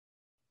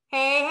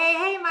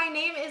Hey, my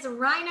name is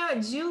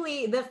Rhino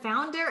Julie, the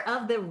founder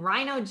of the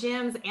Rhino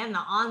Gyms and the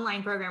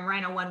online program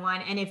Rhino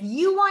 11. And if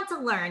you want to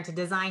learn to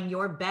design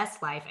your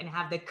best life and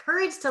have the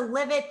courage to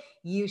live it,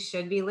 you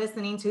should be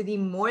listening to the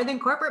More Than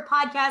Corporate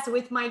podcast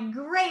with my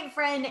great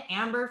friend,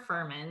 Amber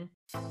Furman.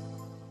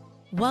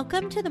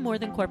 Welcome to the More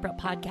Than Corporate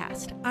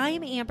podcast.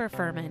 I'm Amber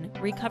Furman,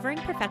 recovering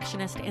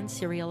perfectionist and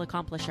serial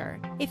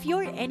accomplisher. If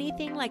you're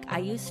anything like I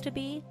used to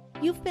be,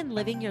 you've been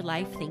living your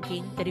life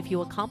thinking that if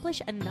you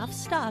accomplish enough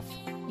stuff,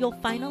 you'll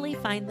finally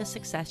find the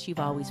success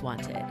you've always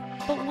wanted.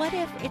 But what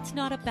if it's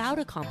not about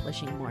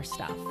accomplishing more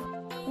stuff?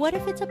 What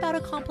if it's about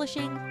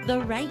accomplishing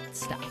the right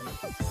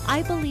stuff?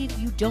 I believe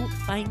you don't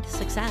find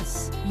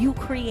success, you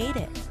create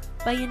it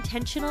by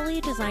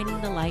intentionally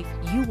designing the life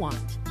you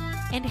want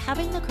and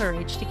having the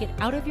courage to get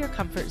out of your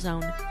comfort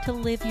zone to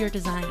live your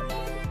design.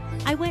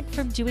 I went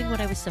from doing what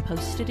I was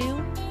supposed to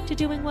do to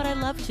doing what I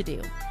love to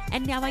do,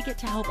 and now I get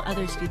to help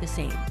others do the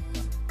same.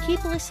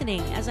 Keep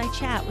listening as I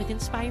chat with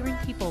inspiring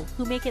people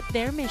who make it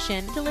their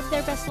mission to live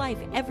their best life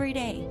every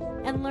day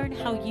and learn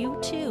how you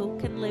too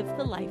can live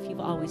the life you've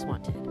always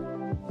wanted.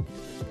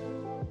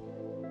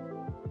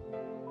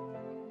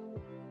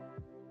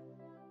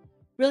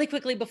 Really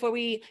quickly, before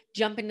we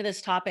jump into this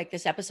topic,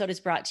 this episode is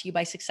brought to you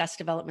by Success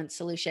Development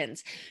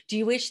Solutions. Do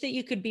you wish that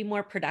you could be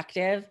more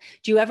productive?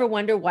 Do you ever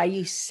wonder why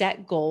you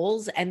set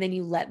goals and then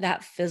you let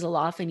that fizzle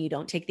off and you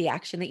don't take the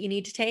action that you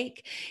need to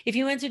take? If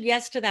you answered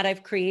yes to that,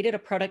 I've created a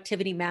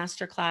productivity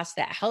masterclass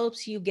that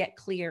helps you get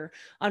clear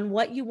on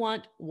what you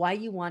want, why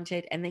you want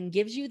it, and then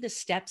gives you the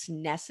steps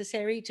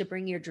necessary to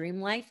bring your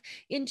dream life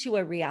into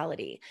a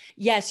reality.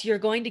 Yes, you're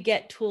going to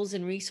get tools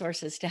and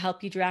resources to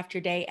help you draft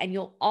your day, and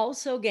you'll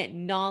also get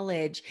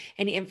knowledge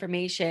and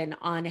information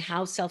on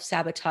how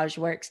self-sabotage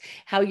works,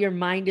 how your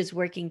mind is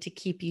working to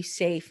keep you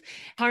safe.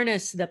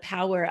 Harness the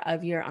power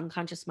of your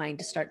unconscious mind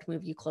to start to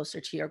move you closer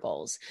to your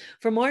goals.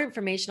 For more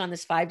information on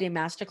this 5-day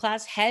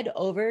masterclass, head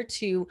over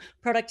to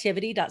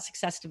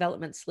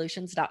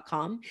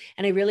productivity.successdevelopmentsolutions.com.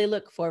 And I really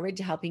look forward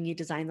to helping you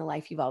design the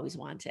life you've always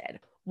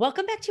wanted.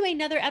 Welcome back to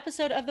another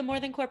episode of the More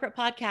Than Corporate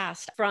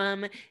podcast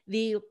from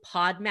the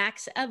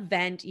PodMax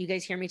event. You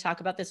guys hear me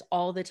talk about this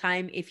all the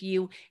time. If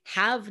you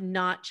have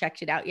not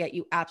checked it out yet,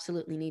 you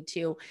absolutely need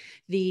to.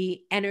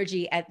 The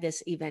energy at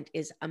this event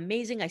is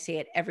amazing. I say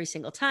it every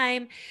single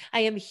time.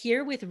 I am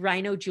here with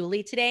Rhino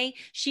Julie today.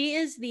 She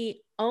is the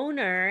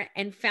owner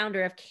and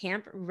founder of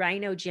Camp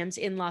Rhino Gyms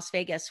in Las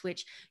Vegas,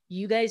 which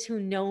you guys who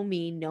know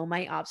me know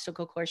my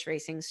obstacle course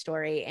racing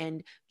story.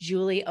 And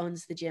Julie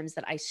owns the gyms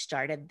that I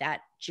started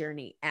that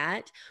journey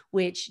at,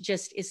 which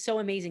just is so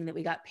amazing that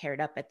we got paired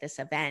up at this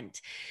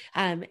event.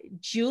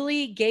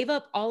 Julie gave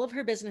up all of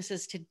her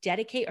businesses to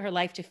dedicate her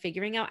life to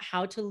figuring out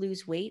how to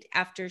lose weight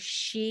after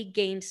she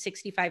gained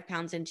 65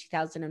 pounds in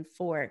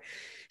 2004.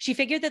 She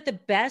figured that the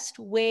best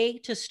way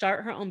to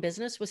start her own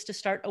business was to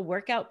start a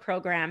workout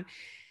program.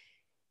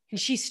 And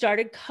she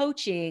started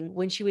coaching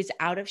when she was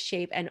out of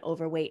shape and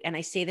overweight. And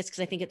I say this because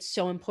I think it's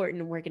so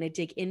important, and we're going to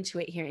dig into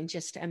it here in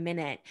just a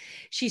minute.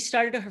 She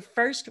started her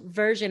first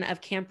version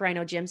of Camp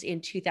Rhino Gyms in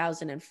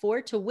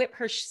 2004 to whip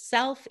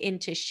herself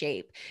into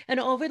shape. And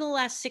over the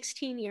last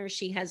 16 years,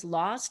 she has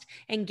lost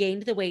and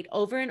gained the weight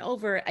over and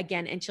over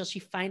again until she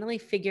finally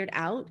figured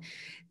out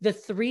the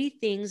 3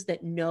 things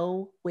that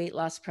no weight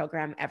loss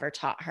program ever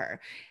taught her.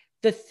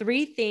 The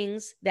 3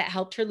 things that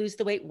helped her lose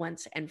the weight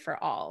once and for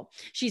all.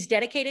 She's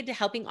dedicated to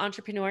helping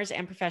entrepreneurs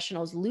and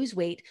professionals lose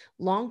weight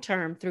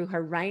long-term through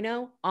her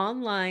Rhino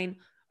online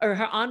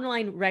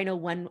Rhino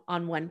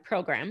one-on-one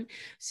program,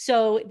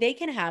 so they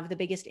can have the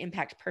biggest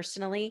impact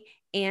personally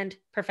and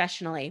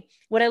professionally.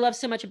 What I love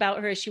so much about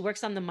her is she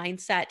works on the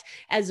mindset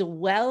as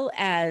well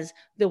as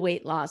the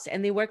weight loss,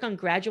 and they work on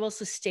gradual,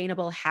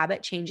 sustainable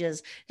habit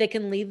changes that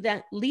can lead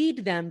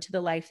them to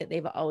the life that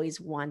they've always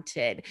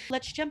wanted.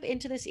 Let's jump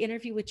into this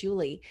interview with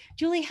Julie.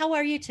 Julie, how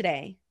are you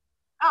today?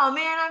 Oh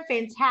man, I'm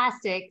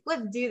fantastic.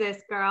 Let's do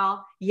this,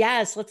 girl.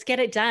 Yes, let's get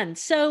it done.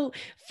 So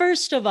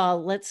first of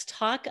all, let's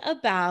talk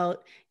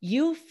about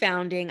you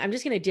founding, I'm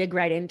just going to dig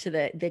right into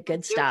the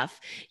good stuff.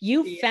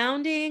 You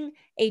founding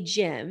a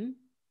gym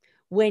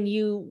when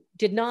you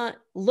did not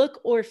look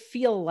or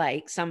feel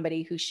like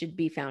somebody who should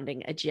be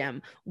founding a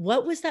gym.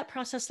 What was that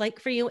process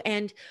like for you?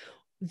 And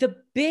the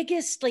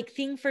biggest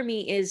thing for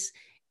me is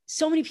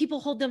so many people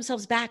hold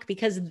themselves back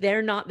because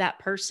they're not that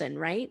person,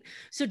 right?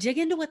 So dig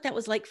into what that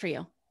was like for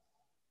you.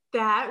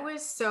 That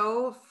was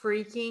so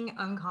freaking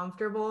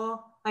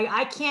uncomfortable.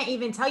 I can't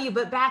even tell you,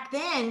 but back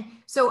then,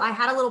 so I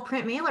had a little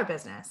print mailer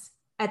business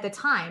at the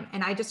time.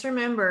 And I just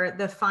remember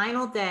the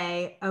final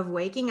day of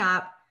waking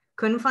up,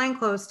 couldn't find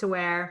clothes to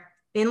wear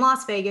in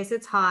Las Vegas.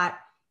 It's hot.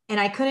 And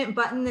I couldn't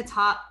button the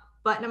top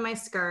button of my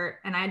skirt,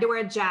 and I had to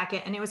wear a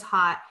jacket, and it was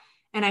hot.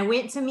 And I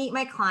went to meet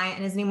my client,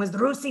 and his name was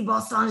Rusy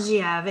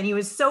Bolsangiev. And he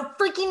was so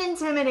freaking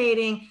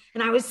intimidating.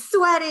 And I was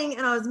sweating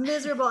and I was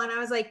miserable. And I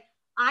was like,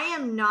 I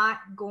am not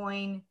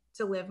going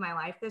to live my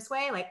life this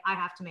way. I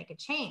have to make a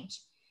change.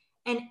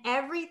 And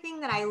everything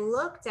that I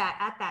looked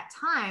at that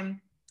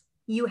time,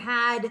 you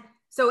had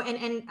So,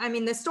 and I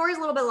mean, the story's a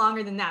little bit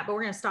longer than that, but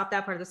we're going to stop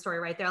that part of the story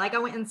right there. Like I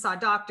went and saw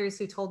doctors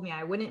who told me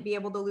I wouldn't be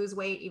able to lose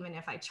weight, even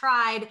if I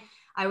tried.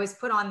 I was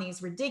put on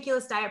these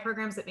ridiculous diet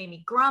programs that made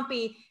me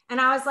grumpy. And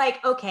I was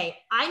like, okay,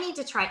 I need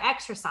to try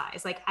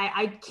exercise. Like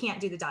I can't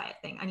do the diet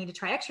thing. I need to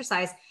try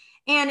exercise.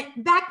 And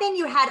back then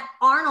you had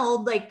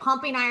Arnold like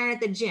pumping iron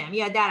at the gym.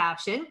 You had that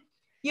option.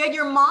 You had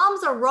your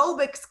mom's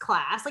aerobics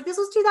class. Like this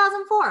was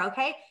 2004.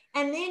 Okay.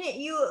 And then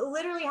you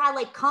literally had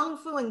like Kung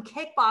Fu and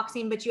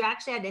kickboxing, but you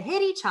actually had to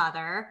hit each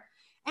other.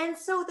 And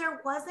so there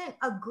wasn't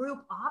a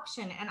group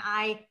option. And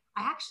I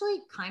actually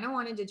kind of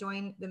wanted to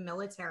join the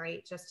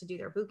military just to do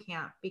their boot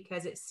camp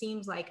because it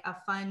seems like a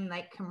fun,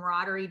 like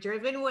camaraderie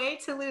driven way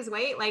to lose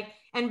weight. Like,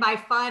 and by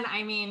fun,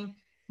 I mean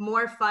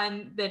more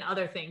fun than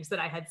other things that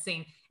I had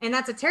seen. And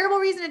that's a terrible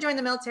reason to join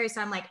the military. So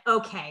I'm like,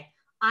 okay,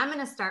 I'm going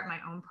to start my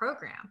own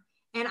program.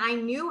 And I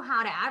knew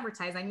how to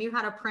advertise. I knew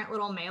how to print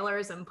little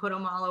mailers and put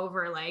them all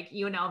over like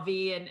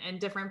UNLV and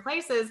different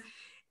places.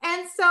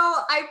 And so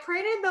I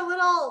printed the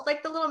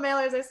little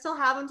mailers. I still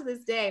have them to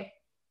this day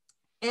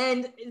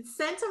and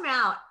sent them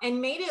out and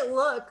made it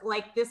look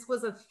like this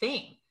was a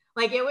thing.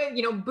 Like it was,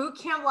 Boot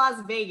Camp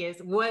Las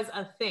Vegas was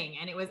a thing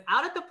and it was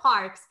out at the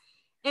parks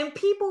and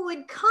people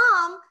would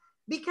come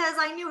because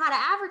I knew how to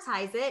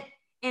advertise it.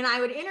 And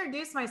I would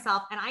introduce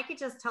myself and I could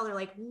just tell her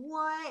like,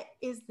 what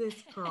is this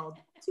girl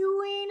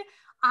doing?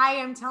 I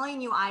am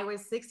telling you, I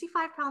was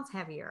 65 pounds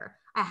heavier.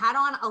 I had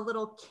on a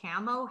little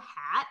camo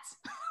hat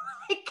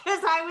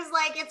because I was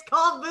like, it's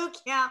called boot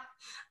camp.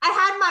 I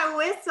had my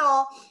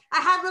whistle.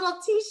 I had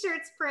little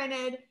t-shirts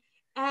printed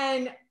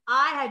and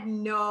I had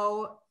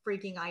no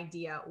freaking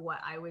idea what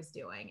I was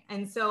doing.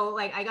 And so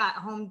like I got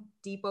Home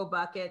Depot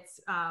buckets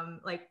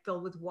like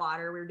filled with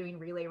water. We were doing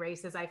relay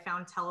races. I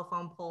found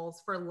telephone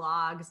poles for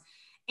logs.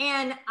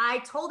 And I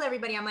told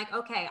everybody, I'm like,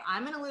 okay,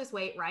 I'm going to lose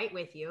weight right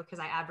with you because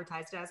I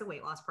advertised it as a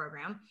weight loss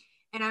program.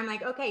 And I'm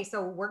like, okay,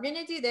 so we're going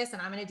to do this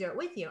and I'm going to do it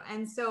with you.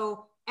 And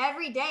so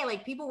every day,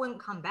 like people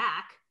wouldn't come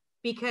back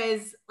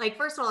because like,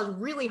 first of all, it was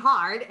really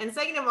hard. And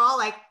second of all,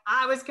 like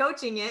I was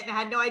coaching it and I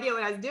had no idea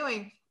what I was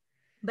doing,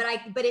 but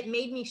it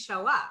made me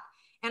show up.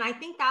 And I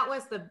think that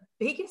was the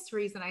biggest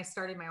reason I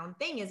started my own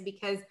thing is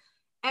because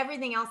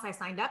everything else I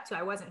signed up to,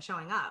 I wasn't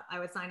showing up. I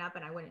would sign up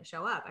and I wouldn't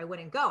show up. I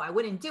wouldn't go. I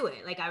wouldn't do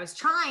it. Like I was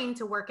trying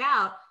to work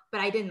out,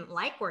 but I didn't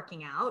like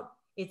working out.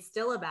 It's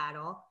still a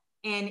battle.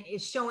 And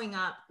showing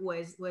up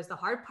was the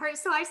hard part.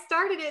 So I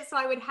started it so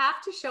I would have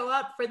to show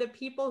up for the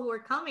people who were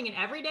coming. And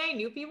every day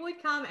new people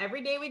would come.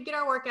 Every day we'd get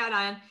our workout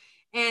on.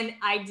 And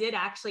I did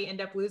actually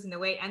end up losing the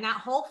weight. And that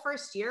whole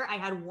first year, I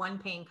had one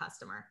paying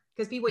customer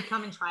because people would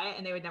come and try it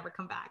and they would never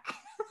come back.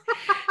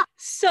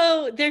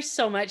 So there's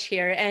so much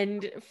here.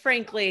 And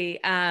frankly,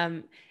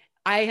 I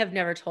have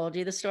never told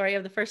you the story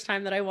of the first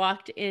time that I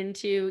walked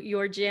into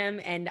your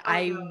gym, and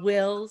I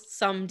will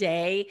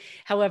someday.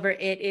 However,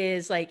 it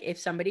is like, if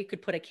somebody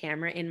could put a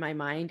camera in my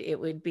mind, it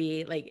would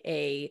be like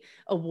a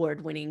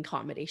award-winning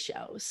comedy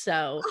show.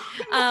 So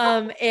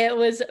it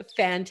was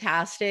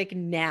fantastic.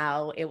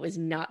 Now it was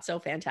not so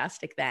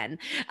fantastic then.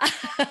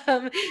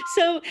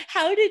 So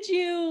how did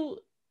you,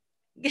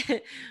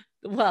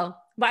 well,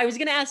 I was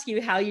going to ask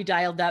you how you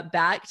dialed that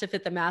back to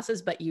fit the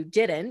masses, but you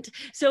didn't.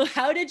 So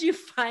how did you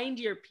find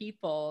your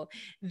people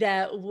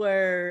that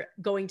were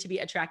going to be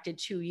attracted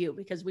to you?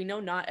 Because we know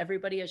not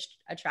everybody is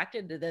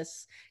attracted to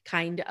this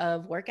kind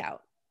of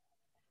workout.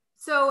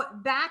 So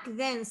back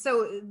then,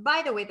 so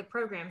by the way, the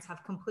programs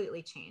have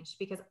completely changed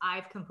because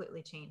I've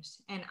completely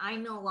changed and I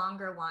no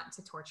longer want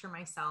to torture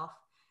myself.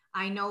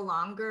 I no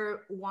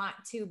longer want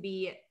to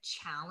be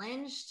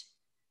challenged.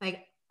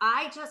 Like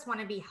I just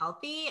want to be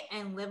healthy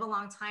and live a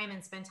long time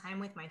and spend time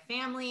with my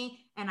family.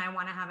 And I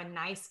want to have a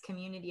nice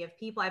community of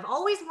people. I've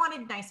always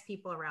wanted nice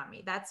people around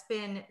me. That's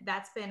been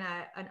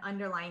an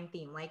underlying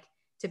theme. Like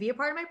to be a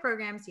part of my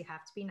programs, you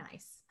have to be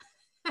nice.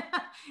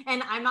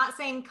 And I'm not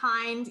saying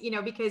kind,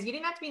 because you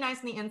didn't have to be nice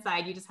on the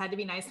inside. You just had to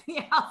be nice on the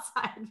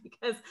outside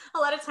because a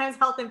lot of times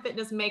health and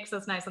fitness makes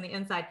us nice on the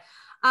inside.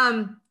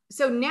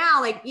 So now,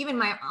 like even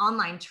my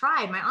online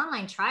tribe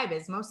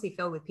is mostly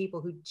filled with people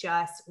who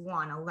just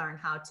want to learn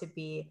how to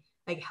be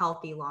like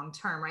healthy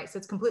long-term, right? So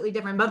it's completely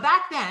different. But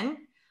back then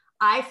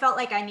I felt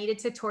like I needed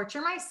to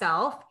torture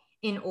myself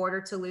in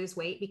order to lose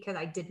weight because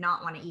I did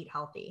not want to eat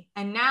healthy.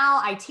 And now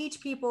I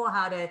teach people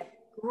how to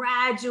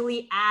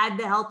gradually add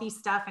the healthy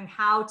stuff and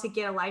how to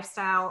get a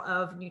lifestyle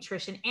of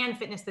nutrition and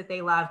fitness that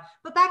they love.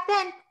 But back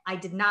then I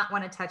did not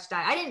want to touch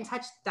diet. I didn't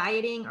touch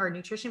dieting or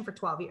nutrition for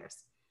 12 years.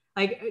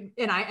 Like,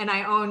 and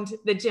I owned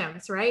the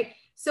gyms, right?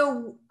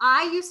 So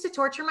I used to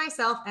torture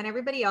myself and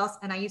everybody else.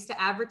 And I used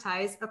to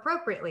advertise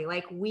appropriately.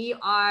 Like we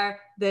are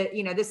this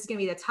is going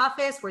to be the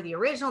toughest. We're the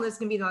original. This is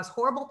going to be the most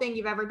horrible thing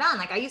you've ever done.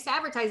 Like I used to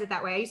advertise it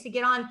that way. I used to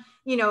get on,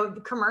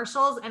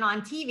 commercials and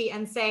on TV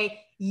and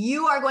say,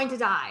 you are going to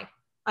die.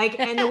 Like,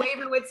 and the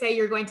waiver would say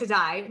you're going to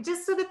die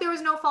just so that there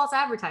was no false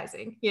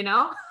advertising,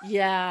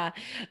 Yeah.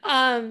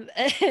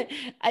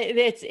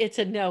 It's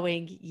a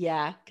knowing.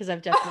 Yeah. Cause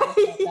I've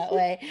definitely felt that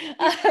way.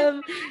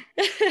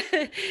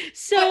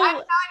 So but I'm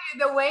telling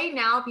you, the way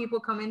now people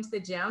come into the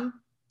gym,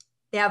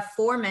 They have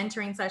 4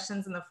 mentoring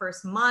sessions in the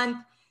first month.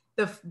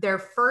 Their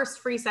first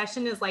free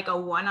session is like a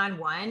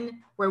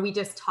one-on-one where we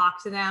just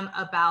talk to them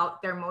about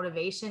their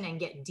motivation and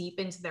get deep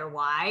into their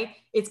why.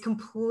 It's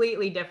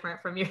completely different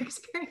from your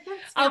experience.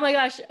 Oh my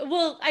gosh.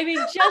 Well, I mean,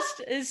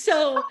 just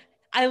so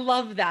I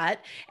love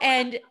that.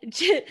 And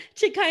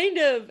to kind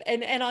of,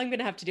 and I'm going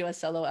to have to do a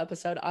solo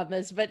episode on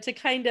this, but to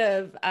kind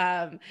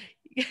of,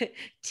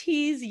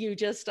 tease you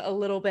just a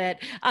little bit.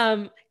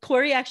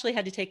 Corey actually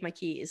had to take my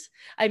keys.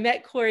 I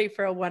met Corey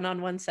for a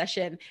one-on-one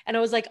session and I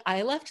was like,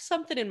 I left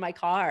something in my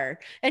car.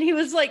 And he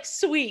was like,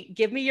 sweet,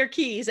 give me your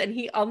keys. And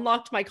he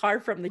unlocked my car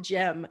from the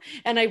gym.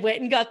 And I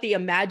went and got the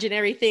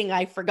imaginary thing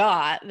I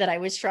forgot that I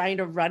was trying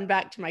to run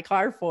back to my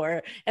car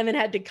for, and then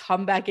had to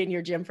come back in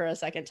your gym for a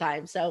second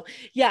time. So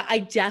yeah, I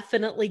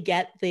definitely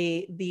get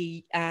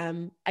the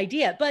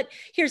idea. But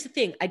here's the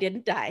thing, I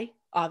didn't die,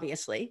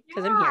 obviously,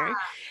 because I'm here.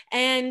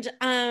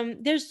 And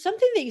there's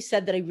something that you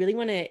said that I really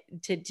want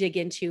to dig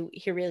into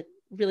here really,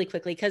 really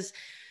quickly, because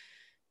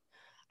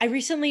I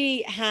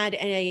recently had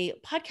a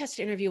podcast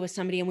interview with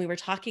somebody and we were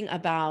talking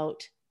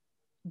about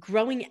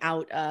growing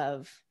out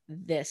of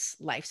this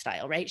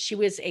lifestyle, right? She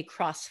was a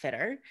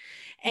CrossFitter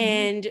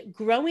and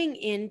growing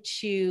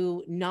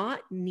into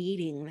not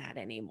needing that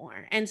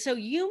anymore. And so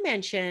you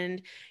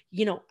mentioned,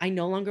 you know, I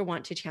no longer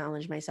want to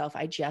challenge myself.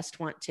 I just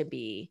want to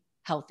be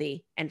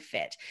healthy and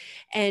fit.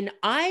 And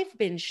I've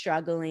been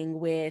struggling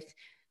with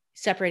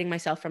separating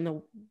myself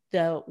from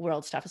the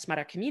world's toughest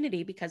mudder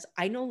community because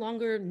I no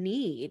longer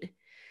need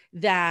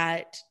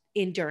that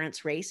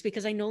endurance race,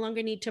 because I no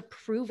longer need to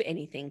prove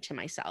anything to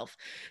myself.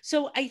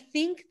 So I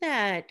think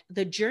that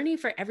the journey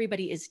for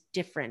everybody is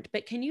different,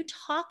 but can you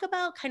talk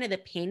about kind of the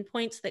pain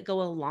points that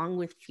go along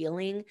with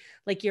feeling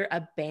like you're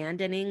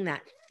abandoning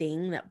that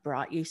thing that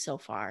brought you so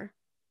far?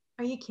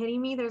 Are you kidding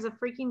me? There's a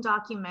freaking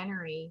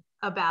documentary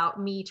about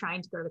me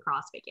trying to go to the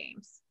CrossFit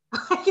Games.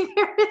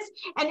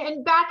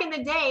 and back in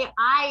the day,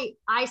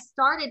 I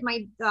started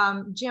my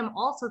gym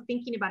also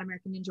thinking about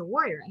American Ninja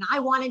Warrior, and I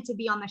wanted to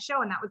be on the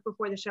show, and that was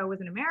before the show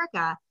was in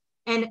America.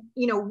 And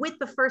you know, with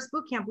the first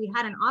boot camp, we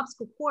had an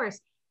obstacle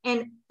course,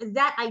 and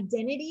that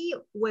identity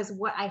was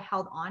what I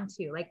held on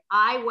to. Like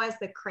I was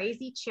the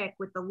crazy chick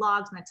with the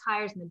logs and the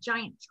tires and the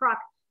giant truck,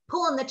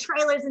 pulling the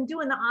trailers and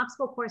doing the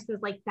obstacle courses.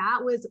 Like that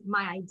was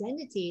my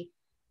identity.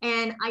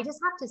 And I just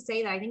have to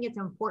say that I think it's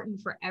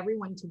important for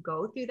everyone to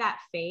go through that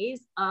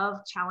phase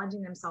of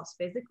challenging themselves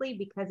physically,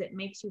 because it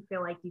makes you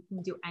feel like you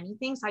can do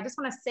anything. So I just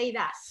want to say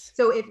that.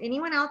 So if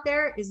anyone out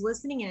there is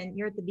listening and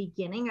you're at the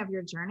beginning of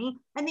your journey,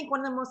 I think one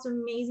of the most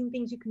amazing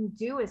things you can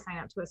do is sign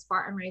up to a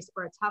Spartan race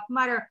or a Tough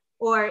Mudder,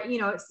 or, you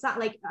know, it's not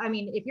like, I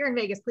mean, if you're in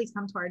Vegas, please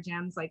come to our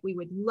gyms. Like we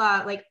would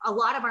love, like a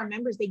lot of our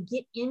members, they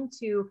get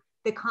into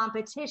the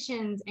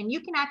competitions, and you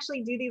can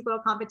actually do these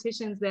little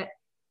competitions that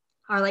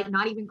are like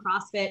not even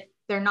CrossFit.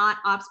 They're not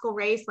obstacle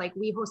race. Like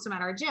we host them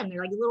at our gym.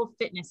 They're like little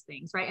fitness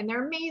things, right? And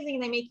they're amazing.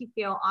 They make you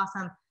feel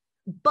awesome.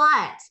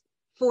 But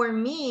for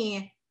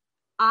me,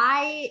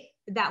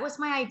 that was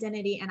my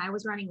identity, and I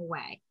was running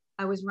away.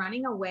 I was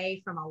running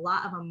away from a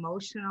lot of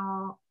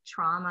emotional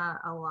trauma,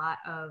 a lot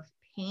of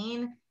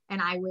pain.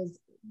 And I was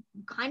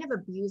kind of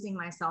abusing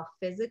myself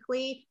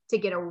physically to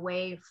get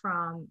away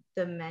from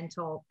the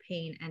mental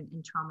pain and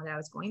trauma that I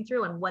was going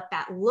through. And what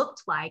that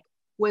looked like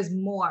was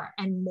more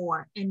and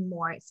more and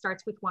more. It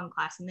starts with one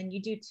class, and then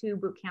you do 2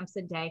 boot camps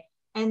a day.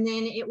 And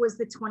then it was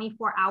the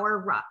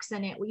 24-hour rucks,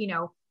 and it, you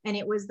know, and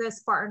it was the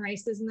Spartan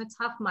races and the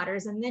Tough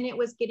Mudders. And then it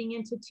was getting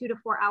into 2 to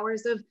 4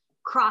 hours of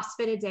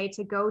CrossFit a day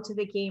to go to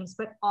the games.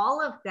 But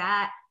all of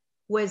that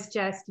was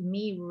just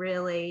me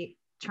really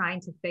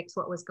trying to fix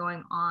what was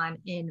going on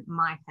in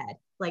my head,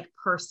 like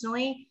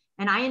personally.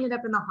 And I ended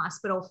up in the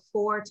hospital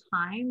 4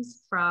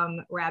 times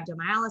from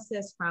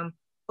rhabdomyolysis, from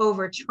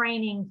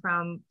overtraining,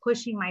 from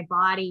pushing my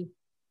body.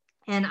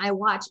 And I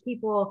watch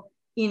people,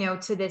 you know,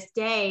 to this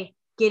day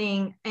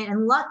getting,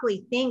 and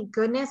luckily, thank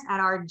goodness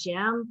at our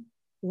gym,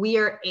 we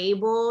are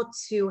able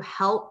to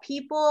help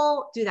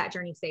people do that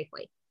journey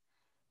safely.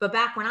 But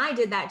back when I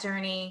did that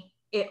journey,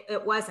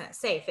 it wasn't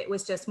safe. It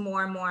was just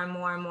more and more and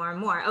more and more and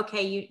more.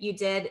 Okay, you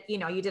did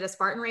a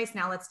Spartan race.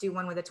 Now let's do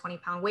one with a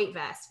 20-pound weight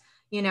vest,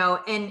 you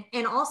know.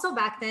 And also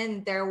back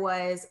then there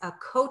was a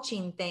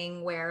coaching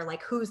thing where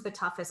like, who's the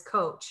toughest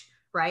coach,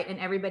 right? And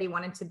everybody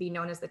wanted to be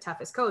known as the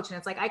toughest coach. And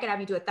it's like, I could have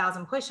you do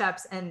 1,000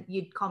 push-ups and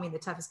you'd call me the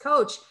toughest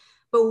coach.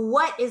 But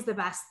what is the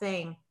best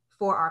thing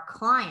for our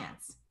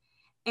clients?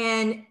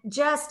 And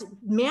just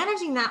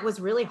managing that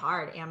was really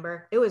hard,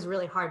 Amber. It was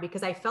really hard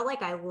because I felt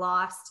like I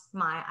lost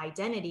my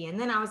identity. And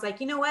then I was like,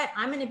 you know what?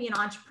 I'm going to be an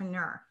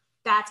entrepreneur.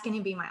 That's going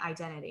to be my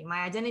identity. My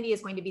identity is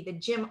going to be the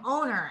gym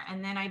owner.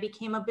 And then I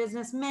became a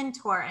business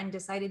mentor and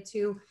decided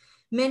to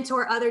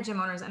mentor other gym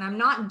owners. And I'm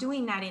not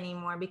doing that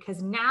anymore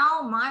because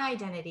now my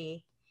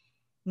identity,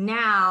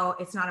 now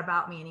it's not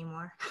about me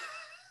anymore.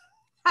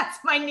 That's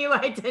my new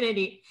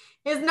identity.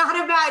 It's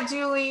not about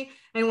Julie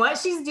and what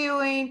she's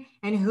doing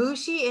and who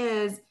she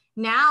is.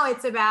 Now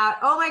it's about,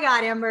 oh my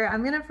God, Amber,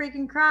 I'm going to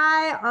freaking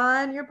cry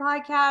on your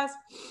podcast.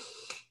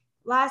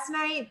 Last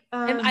night.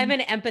 I'm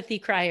an empathy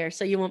crier,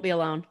 so you won't be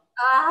alone.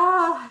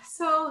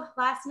 So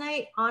last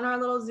night on our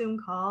little Zoom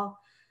call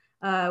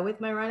with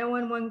my Rhino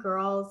 11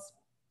 girls,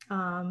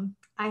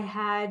 I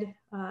had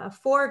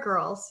 4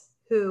 girls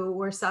who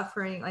were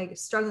suffering, like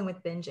struggling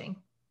with binging.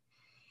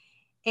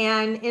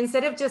 And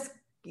instead of just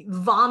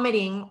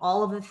vomiting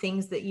all of the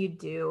things that you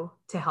do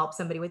to help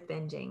somebody with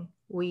binging,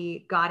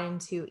 we got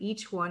into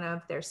each one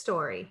of their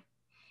story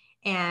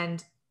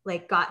and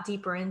like got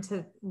deeper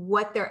into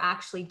what they're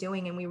actually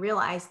doing. And we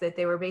realized that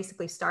they were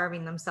basically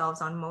starving themselves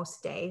on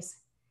most days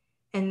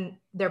and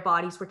their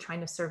bodies were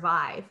trying to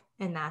survive.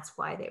 And that's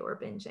why they were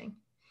binging.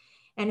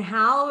 And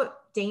how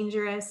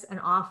dangerous and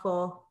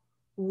awful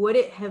would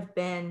it have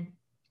been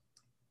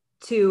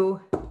to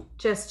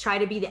just try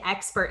to be the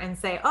expert and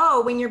say,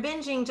 oh, when you're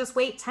binging, just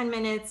wait 10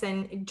 minutes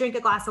and drink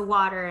a glass of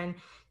water and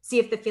see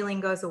if the feeling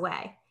goes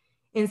away,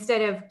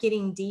 instead of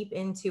getting deep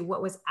into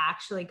what was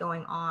actually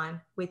going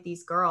on with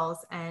these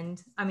girls.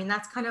 And I mean,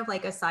 that's kind of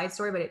like a side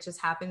story, but it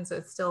just happened. So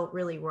it's still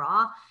really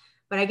raw.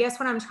 But I guess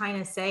what I'm trying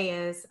to say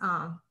is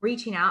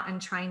reaching out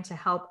and trying to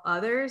help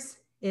others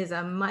is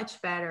a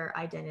much better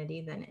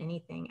identity than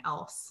anything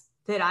else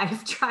that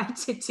I've tried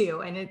to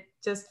do. And it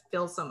just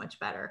feels so much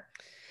better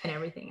than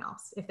everything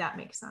else, if that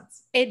makes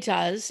sense. It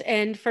does.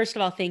 And first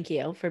of all, thank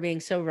you for being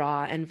so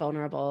raw and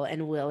vulnerable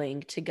and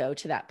willing to go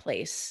to that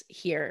place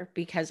here,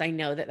 because I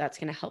know that that's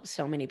going to help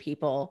so many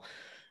people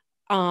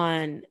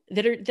on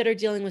that are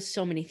dealing with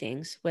so many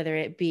things, whether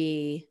it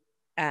be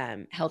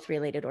health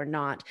related or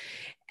not.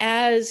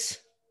 As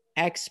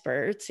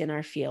experts in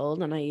our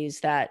field, and I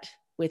use that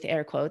with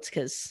air quotes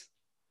because,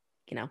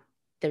 you know,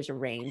 there's a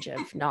range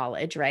of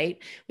knowledge, right?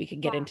 We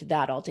could get into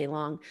that all day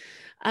long.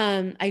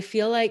 I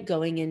feel like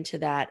going into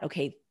that,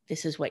 okay,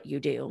 this is what you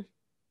do,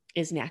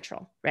 is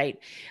natural, right?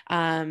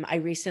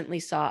 I recently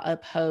saw a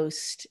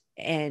post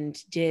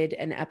and did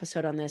an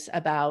episode on this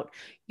about,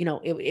 you know,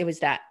 it was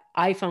that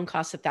iPhone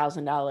costs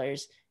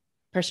 $1,000,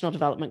 personal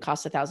development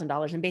costs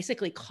 $1,000, and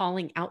basically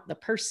calling out the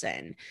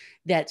person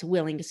that's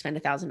willing to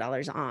spend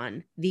 $1,000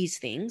 on these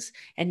things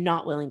and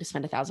not willing to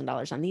spend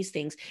 $1,000 on these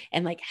things.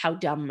 And like, how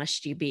dumb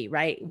must you be,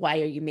 right? Why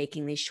are you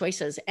making these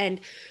choices? And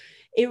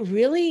it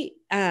really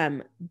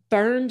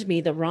burned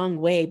me the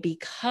wrong way,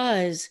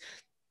 because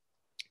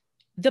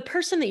the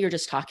person that you're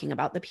just talking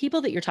about, the people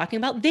that you're talking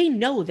about, they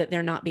know that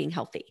they're not being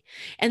healthy.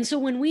 And so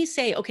when we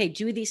say, okay,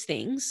 do these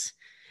things,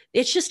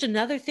 it's just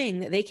another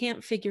thing that they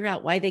can't figure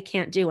out why they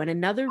can't do. And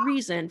another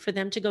reason for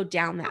them to go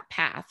down that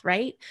path,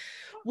 right?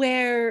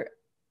 Where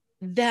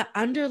the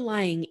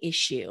underlying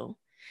issue,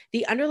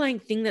 the underlying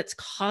thing that's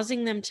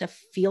causing them to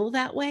feel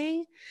that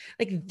way,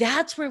 like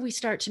that's where we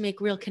start to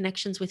make real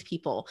connections with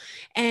people.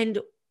 And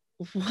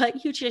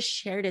what you just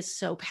shared is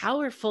so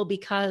powerful,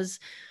 because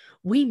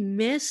we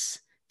miss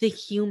the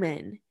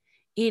human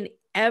in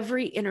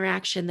every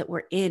interaction that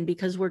we're in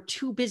because we're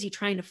too busy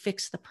trying to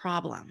fix the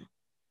problem.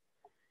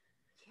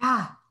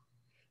 Yeah.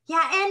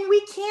 Yeah. And we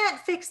can't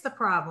fix the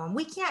problem.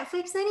 We can't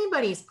fix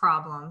anybody's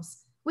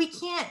problems. We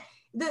can't.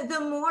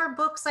 The more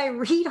books I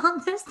read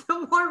on this,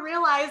 the more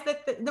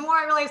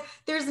I realize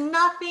there's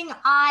nothing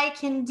I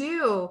can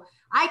do.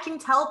 I can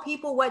tell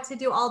people what to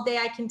do all day.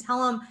 I can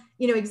tell them,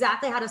 you know,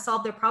 exactly how to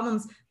solve their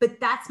problems, but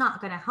that's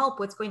not going to help.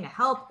 What's going to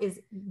help is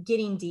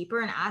getting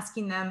deeper and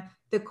asking them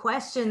the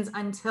questions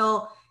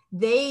until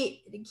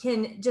they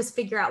can just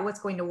figure out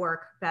what's going to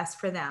work best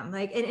for them.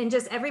 Like, and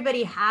just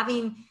everybody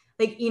having,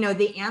 like, you know,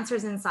 the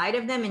answers inside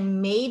of them,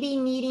 and maybe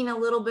needing a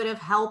little bit of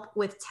help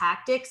with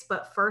tactics,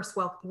 but first,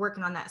 well,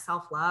 working on that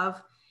self-love.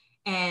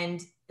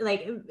 And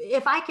like,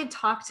 if I could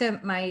talk to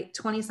my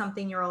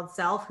 20-something-year-old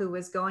self who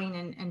was going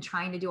and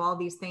trying to do all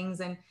these things,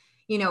 and,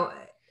 you know,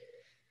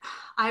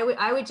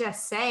 I would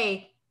just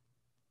say,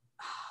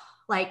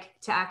 like,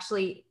 to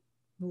actually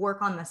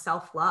work on the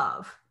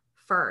self-love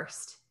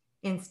first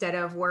instead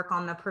of work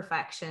on the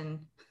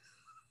perfection.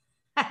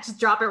 I just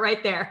drop it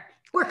right there.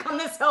 Work on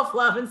the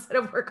self-love instead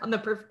of work on the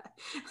perfect.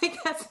 Like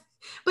that's,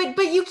 but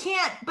you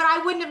can't, but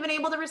I wouldn't have been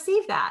able to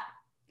receive that.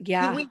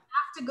 Yeah. We have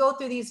to go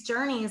through these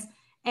journeys.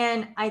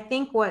 And I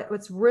think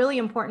what's really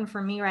important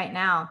for me right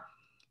now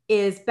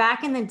is,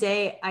 back in the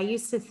day, I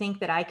used to think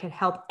that I could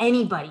help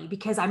anybody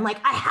because I'm like,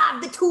 I have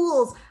the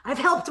tools. I've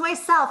helped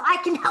myself. I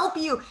can help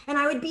you. And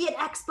I would be at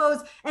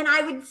expos and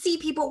I would see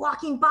people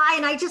walking by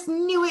and I just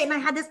knew it. And I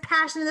had this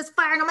passion and this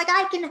fire. And I'm like,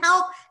 I can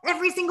help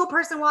every single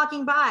person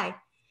walking by.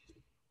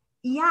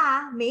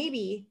 Yeah,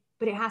 maybe,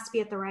 but it has to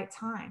be at the right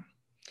time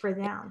for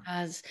them.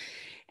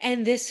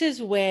 And this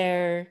is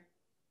where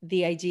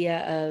the idea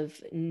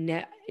of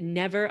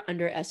never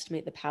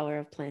underestimate the power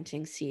of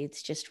planting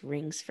seeds just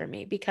rings for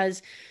me,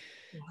 because,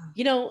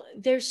 you know,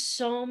 there's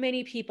so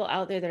many people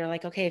out there that are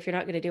like, okay, if you're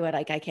not going to do it,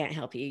 like, I can't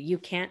help you. You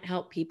can't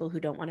help people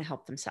who don't want to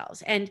help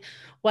themselves. And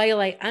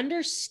while I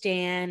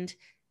understand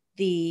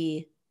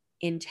the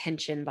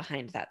intention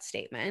behind that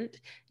statement,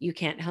 you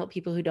can't help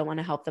people who don't want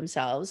to help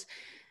themselves,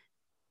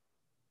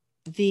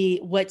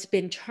 what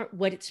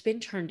it's been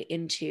turned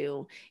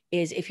into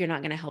is, if you're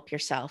not going to help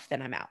yourself,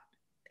 then I'm out.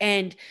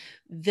 And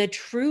the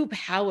true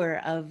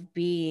power of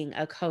being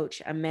a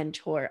coach, a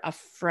mentor, a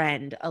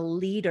friend, a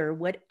leader,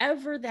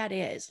 whatever that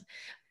is,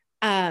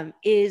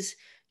 is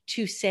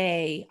to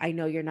say, I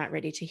know you're not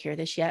ready to hear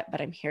this yet,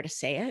 but I'm here to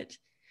say it.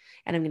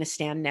 And I'm going to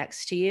stand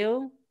next to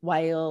you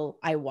while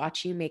I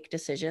watch you make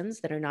decisions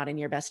that are not in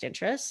your best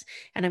interests.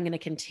 And I'm going to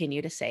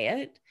continue to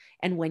say it.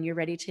 And when you're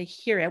ready to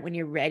hear it, when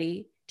you're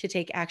ready to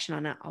take action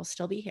on it, I'll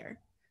still be here.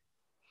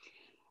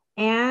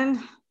 And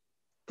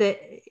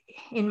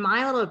in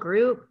my little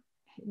group,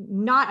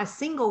 not a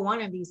single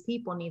one of these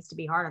people needs to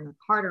be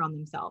harder on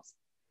themselves.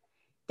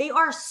 They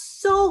are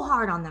so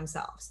hard on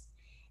themselves.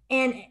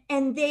 And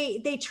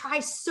they try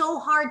so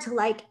hard to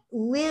like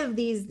live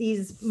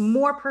these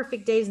more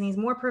perfect days and these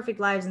more perfect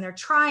lives. And they're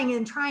trying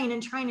and trying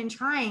and trying and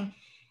trying.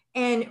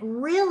 And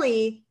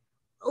really,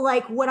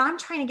 like, what I'm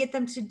trying to get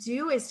them to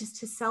do is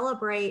just to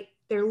celebrate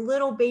their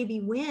little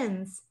baby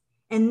wins.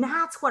 And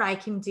that's what I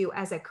can do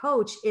as a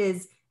coach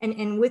is,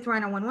 and with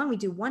Rhino 1-1, we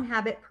do 1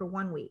 habit per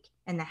 1 week.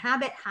 And the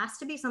habit has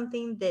to be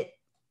something that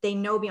they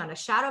know beyond a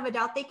shadow of a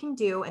doubt they can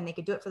do, and they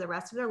could do it for the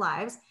rest of their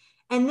lives.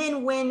 And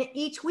then when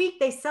each week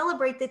they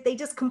celebrate that they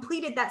just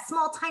completed that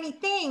small, tiny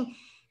thing,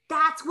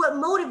 that's what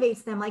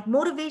motivates them. Like,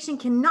 motivation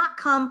cannot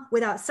come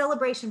without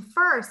celebration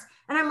first.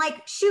 And I'm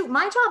like, shoot,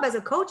 my job as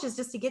a coach is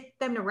just to get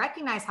them to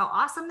recognize how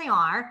awesome they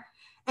are,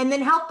 and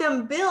then help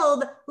them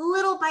build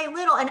little by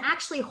little and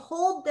actually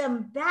hold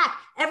them back.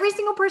 Every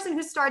single person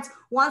who starts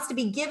wants to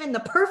be given the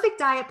perfect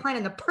diet plan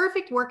and the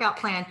perfect workout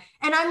plan.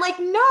 And I'm like,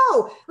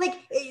 no, like,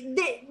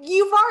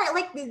 you've already,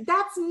 like,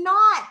 that's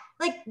not,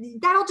 like,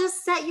 that'll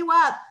just set you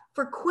up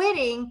for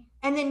quitting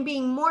and then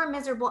being more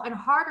miserable and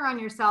harder on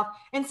yourself.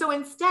 And so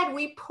instead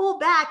we pull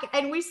back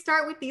and we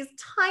start with these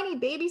tiny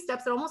baby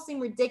steps that almost seem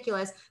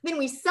ridiculous. Then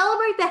we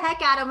celebrate the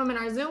heck out of them in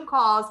our Zoom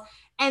calls.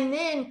 And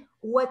then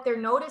what they're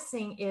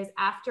noticing is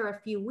after a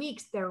few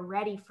weeks, they're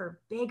ready for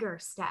bigger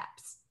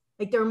steps.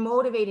 Like, they're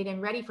motivated and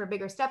ready for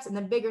bigger steps, and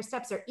the bigger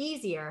steps are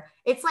easier.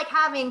 It's like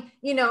having,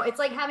 it's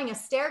like having a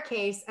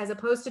staircase as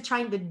opposed to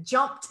trying to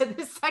jump to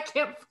the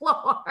second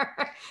floor.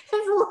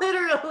 It's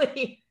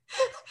literally.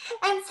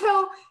 And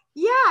so,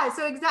 yeah,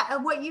 so exactly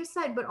what you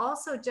said, but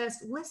also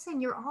just listen,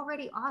 you're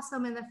already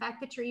awesome. And the fact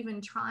that you're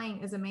even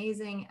trying is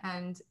amazing.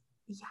 And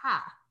yeah.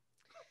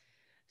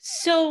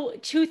 So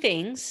 2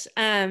 things.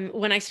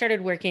 When I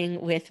started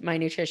working with my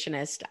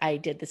nutritionist, I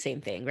did the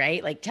same thing,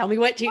 right? Like, tell me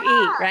what to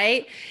eat,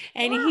 right?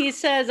 And he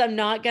says, I'm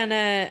not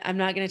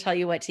gonna tell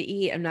you what to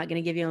eat. I'm not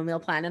gonna give you a meal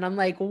plan. And I'm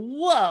like,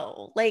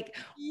 whoa, like,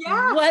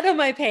 what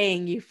am I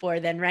paying you for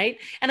then, right?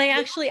 And I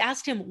actually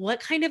asked him, what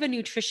kind of a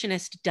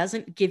nutritionist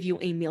doesn't give you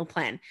a meal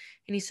plan?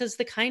 And he says,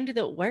 the kind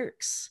that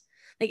works.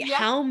 Like,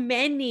 how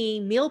many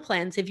meal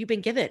plans have you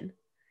been given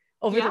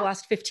over the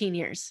last 15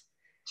 years?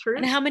 True.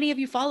 And how many have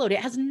you followed? It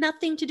has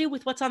nothing to do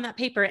with what's on that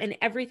paper and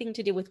everything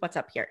to do with what's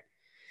up here.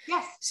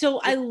 Yes. So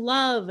I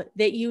love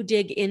that you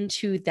dig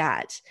into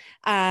that.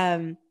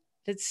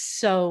 That's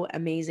so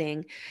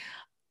amazing.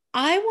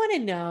 I want to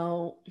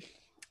know,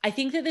 I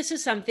think that this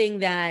is something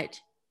that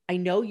I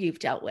know you've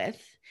dealt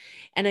with,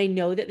 and I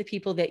know that the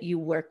people that you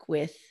work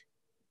with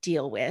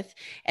deal with,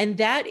 and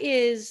that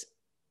is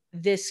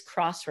this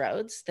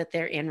crossroads that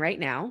they're in right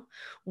now,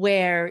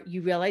 where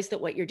you realize that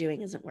what you're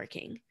doing isn't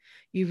working.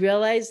 You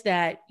realize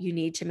that you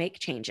need to make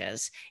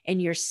changes,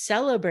 and you're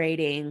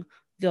celebrating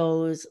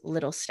those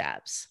little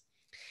steps.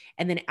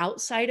 And then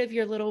outside of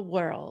your little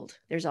world,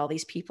 there's all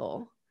these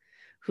people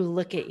who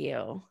look at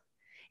you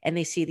and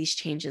they see these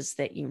changes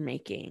that you're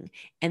making,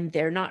 and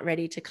they're not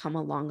ready to come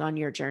along on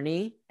your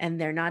journey, and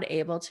they're not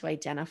able to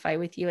identify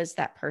with you as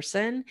that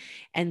person.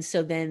 And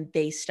so then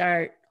they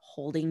start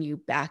holding you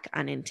back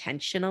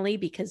unintentionally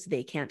because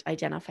they can't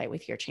identify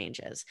with your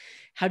changes.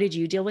 How did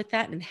you deal with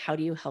that? And how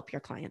do you help your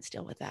clients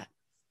deal with that?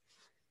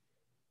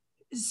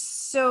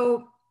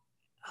 So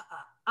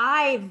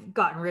I've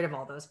gotten rid of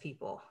all those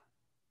people,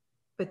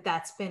 but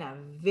that's been a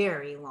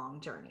very long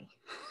journey.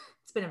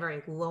 It's been a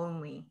very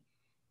lonely,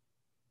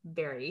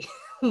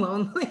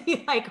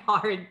 like,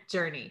 hard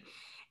journey.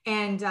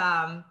 And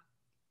I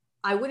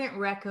wouldn't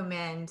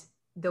recommend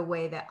the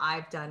way that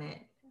I've done it.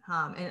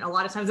 And a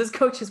lot of times as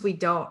coaches, we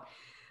don't.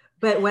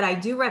 But what I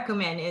do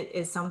recommend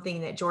is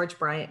something that George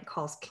Bryant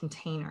calls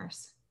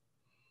containers.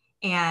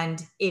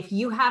 And if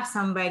you have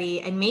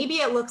somebody, and maybe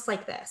it looks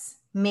like this,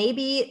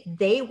 maybe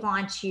they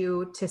want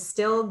you to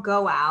still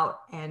go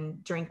out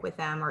and drink with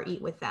them or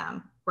eat with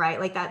them,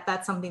 right? Like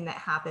that's something that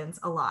happens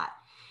a lot.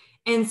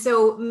 And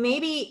so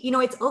maybe,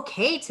 it's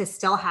okay to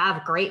still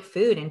have great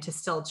food and to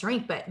still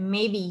drink, but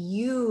maybe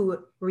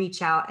you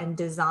reach out and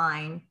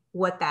design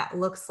what that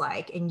looks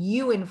like, and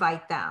you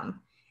invite them,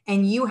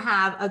 and you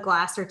have a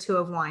glass or 2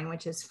 of wine,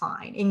 which is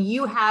fine. And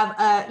you have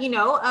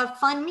a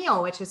fun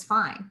meal, which is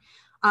fine.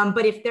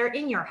 But if they're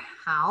in your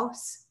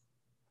house,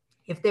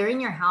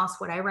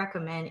 what I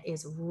recommend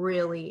is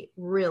really,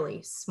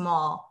 really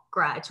small,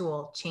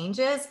 gradual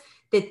changes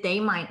that they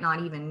might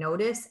not even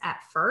notice at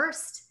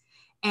first.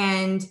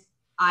 And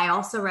I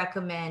also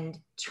recommend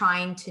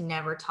trying to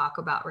never talk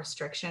about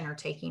restriction or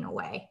taking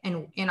away.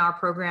 And in our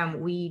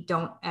program, we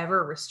don't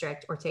ever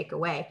restrict or take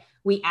away.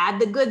 We add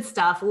the good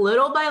stuff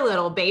little by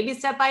little, baby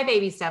step by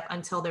baby step,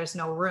 until there's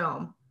no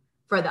room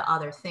for the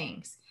other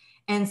things.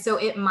 And so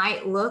it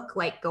might look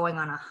like going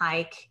on a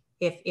hike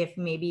if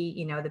maybe,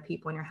 you know, the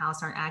people in your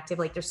house aren't active.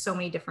 Like there's so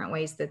many different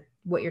ways that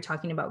what you're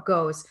talking about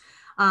goes.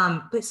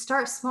 But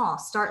start small,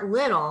 start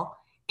little,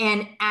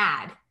 and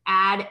add.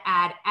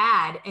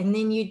 And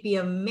then you'd be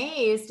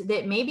amazed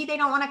that maybe they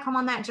don't want to come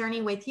on that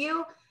journey with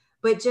you,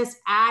 but just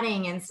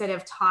adding instead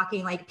of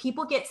talking. Like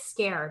people get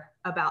scared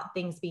about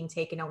things being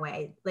taken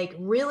away. Like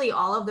really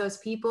all of those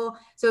people.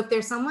 So if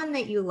there's someone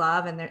that you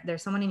love and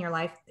there's someone in your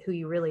life who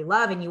you really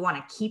love and you want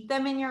to keep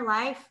them in your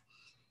life,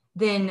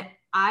 then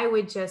I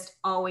would just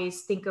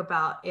always think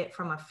about it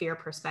from a fear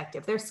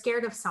perspective. They're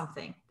scared of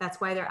something. That's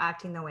why they're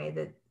acting the way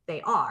that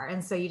they are.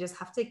 And so you just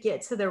have to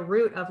get to the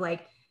root of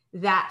like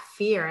that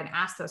fear and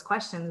ask those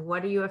questions.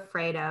 What are you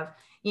afraid of?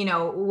 You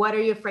know, what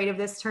are you afraid of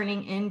this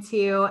turning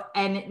into?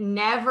 And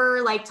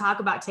never like talk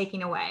about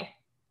taking away.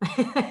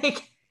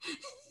 Like,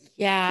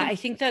 yeah, I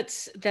think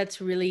that's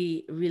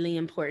really, really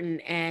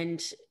important.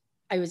 And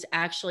I was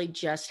actually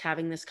just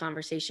having this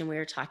conversation. We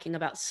were talking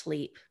about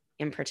sleep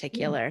in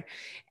particular.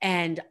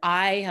 And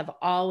I have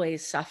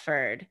always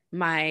suffered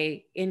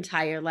my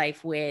entire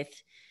life with,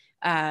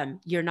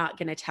 you're not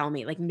going to tell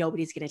me, like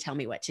nobody's going to tell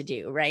me what to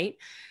do. Right.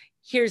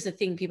 Here's the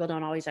thing people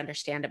don't always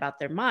understand about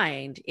their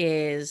mind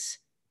is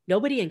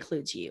nobody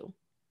includes you.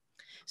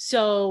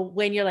 So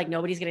when you're like,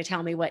 nobody's going to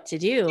tell me what to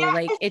do,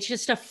 like it's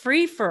just a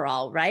free for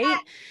all, right?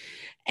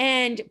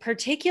 And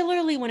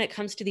particularly when it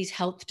comes to these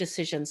health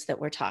decisions that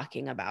we're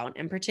talking about,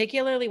 and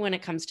particularly when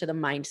it comes to the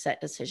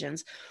mindset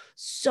decisions,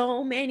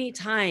 so many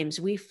times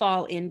we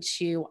fall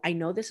into, I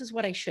know this is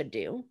what I should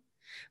do,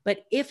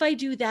 but if I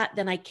do that,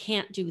 then I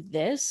can't do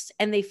this.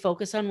 And they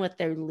focus on what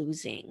they're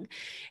losing.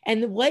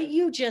 And what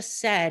you just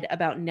said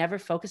about never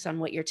focus on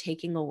what you're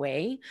taking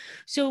away.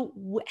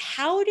 So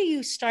how do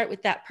you start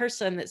with that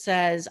person that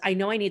says, I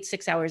know I need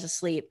 6 hours of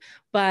sleep,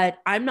 but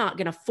I'm not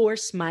going to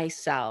force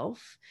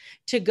myself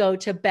to go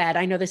to bed.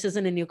 I know this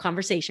isn't a new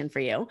conversation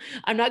for you.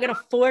 I'm not going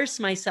to force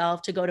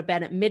myself to go to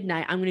bed at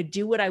midnight. I'm going to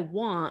do what I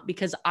want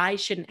because I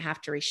shouldn't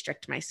have to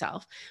restrict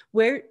myself.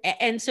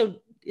 And so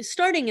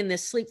starting in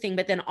this sleep thing,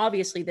 but then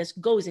obviously this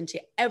goes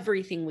into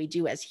everything we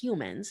do as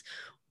humans.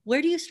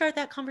 Where do you start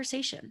that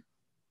conversation?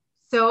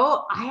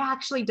 So I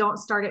actually don't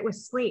start it with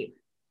sleep.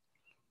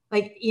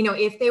 Like, you know,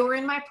 if they were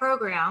in my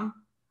program,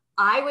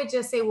 I would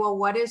just say, well,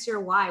 what is your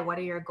why? What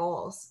are your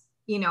goals?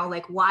 You know,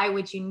 like, why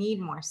would you need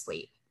more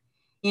sleep?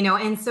 You know,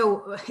 and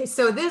so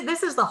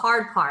this is the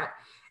hard part.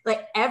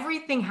 Like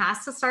everything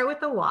has to start with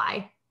the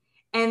why.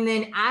 And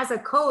then as a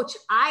coach,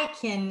 I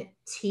can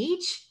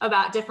teach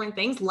about different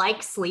things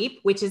like sleep,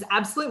 which is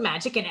absolute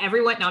magic. And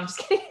everyone, no, I'm just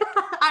kidding.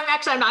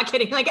 I'm not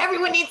kidding. Like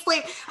everyone needs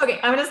sleep. Okay,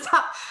 I'm going to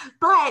stop.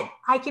 But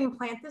I can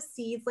plant the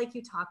seeds like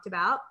you talked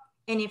about.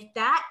 And if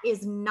that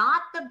is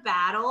not the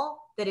battle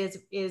that is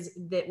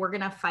that we're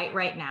going to fight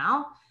right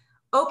now,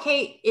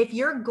 okay, if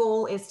your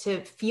goal is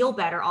to feel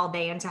better all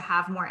day and to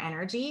have more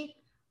energy,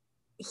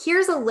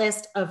 here's a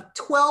list of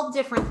 12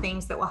 different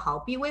things that will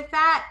help you with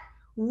that.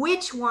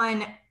 Which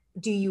one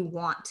do you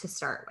want to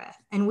start with?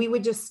 And we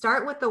would just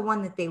start with the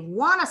one that they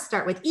want to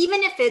start with,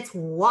 even if it's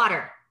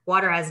water.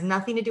 Water has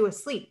nothing to do with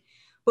sleep.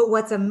 But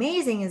what's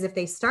amazing is if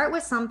they start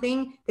with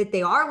something that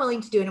they are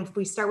willing to do, and if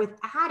we start with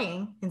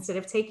adding instead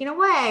of taking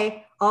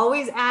away,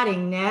 always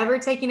adding, never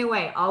taking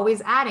away,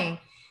 always adding,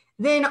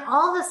 then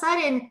all of a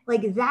sudden,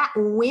 like that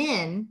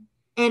win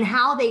and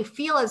how they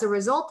feel as a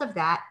result of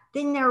that,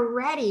 then they're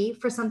ready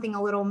for something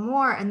a little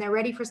more, and they're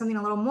ready for something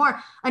a little more,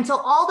 until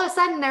all of a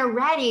sudden they're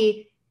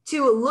ready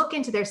to look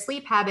into their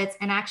sleep habits.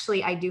 And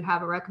actually, I do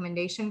have a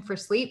recommendation for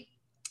sleep.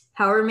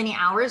 However many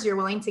hours you're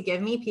willing to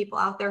give me, people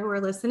out there who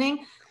are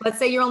listening, let's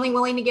say you're only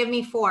willing to give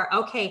me 4.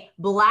 Okay,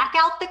 black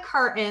out the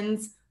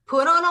curtains,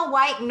 put on a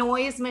white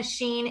noise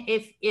machine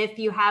if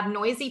you have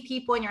noisy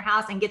people in your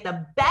house, and get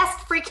the best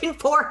freaking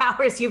 4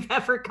 hours you've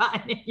ever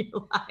gotten in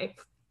your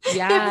life.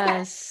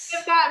 Yes.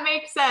 If that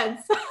makes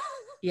sense.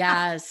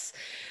 Yes.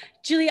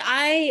 Julie,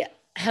 I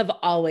have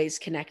always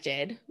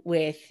connected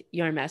with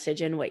your message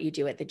and what you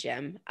do at the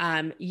gym.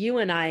 You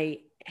and I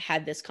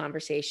had this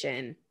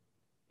conversation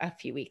a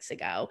few weeks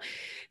ago.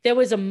 There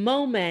was a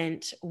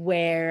moment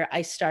where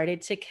I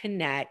started to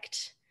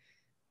connect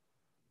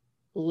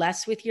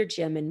less with your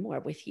gym and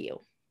more with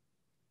you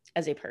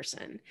as a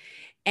person.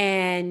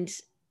 And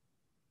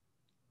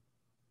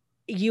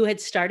you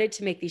had started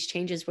to make these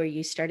changes where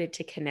you started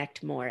to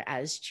connect more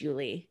as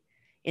Julie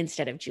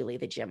instead of Julie,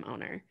 the gym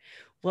owner.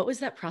 What was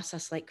that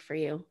process like for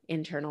you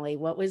internally?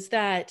 What was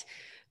that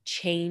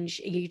change?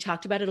 You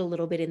talked about it a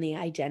little bit in the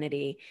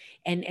identity,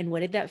 and what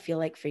did that feel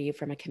like for you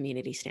from a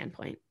community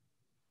standpoint?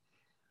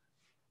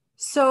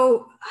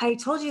 So I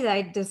told you that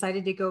I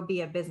decided to go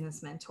be a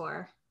business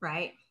mentor,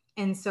 right?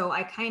 And so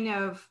I kind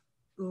of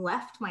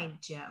left my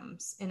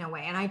gyms in a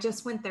way, and I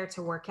just went there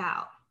to work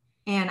out,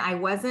 and I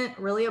wasn't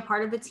really a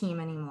part of the team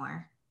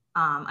anymore.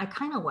 I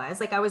kind of was,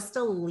 like, I was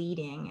still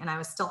leading and I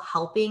was still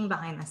helping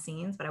behind the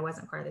scenes, but I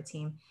wasn't part of the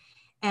team.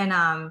 And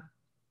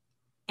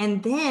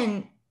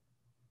then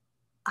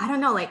I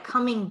don't know, like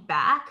coming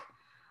back,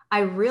 I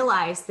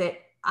realized that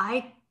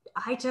I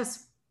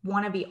just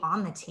want to be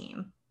on the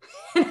team.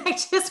 and I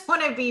just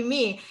want to be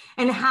me.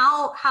 And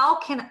how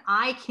can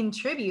I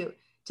contribute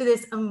to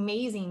this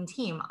amazing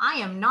team? I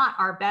am not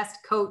our best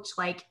coach,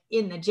 like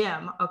in the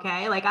gym.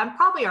 Okay. Like I'm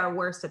probably our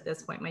worst at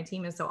this point. My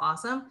team is so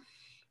awesome.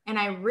 And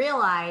I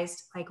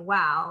realized like,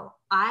 wow,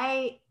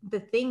 the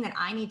thing that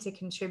I need to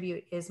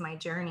contribute is my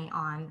journey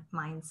on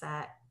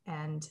mindset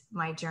and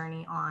my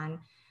journey on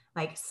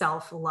like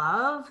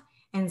self-love.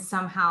 And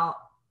somehow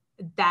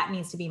that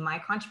needs to be my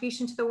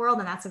contribution to the world.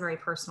 And that's a very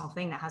personal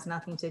thing that has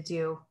nothing to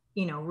do,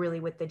 really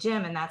with the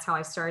gym. And that's how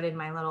I started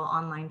my little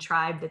online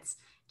tribe. That's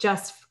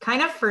just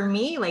kind of for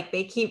me, like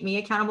they keep me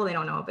accountable. They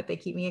don't know it, but they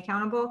keep me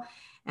accountable.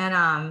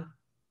 And,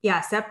 yeah,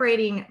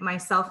 separating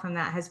myself from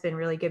that has been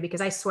really good,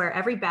 because I swear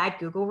every bad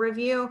Google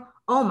review,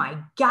 oh my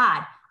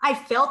God, I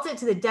felt it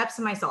to the depths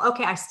of my soul.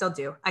 Okay. I still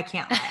do. I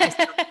can't lie.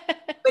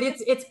 But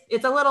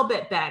it's a little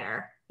bit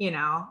better, and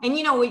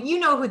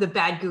who the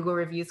bad Google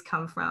reviews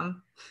come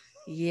from.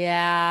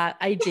 Yeah,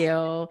 I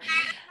do.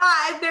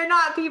 They're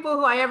not people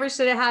who I ever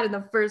should have had in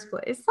the first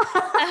place.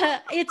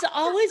 It's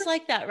always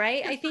like that,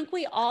 right? I think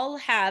we all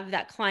have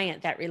that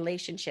client, that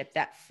relationship,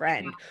 that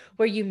friend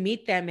where you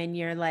meet them and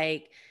you're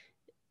like,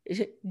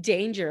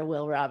 danger,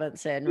 Will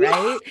Robinson,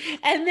 right? Yeah.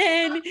 And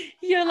then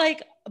you're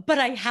like, but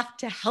I have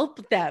to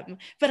help them,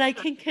 but I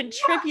can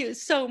contribute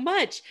so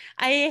much.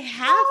 I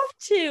have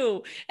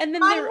to. And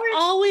then they're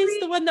always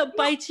the one that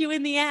bites you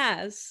in the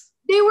ass.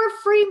 They were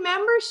free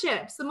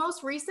memberships. The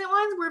most recent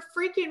ones were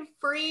freaking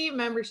free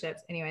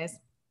memberships. Anyways.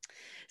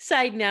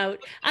 Side note,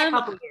 a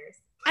couple years.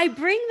 I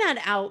bring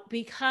that out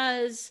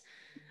because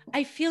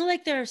I feel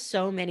like there are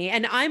so many,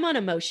 and I'm on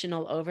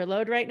emotional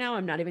overload right now.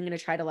 I'm not even going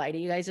to try to lie to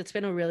you guys. It's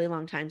been a really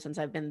long time since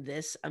I've been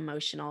this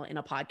emotional in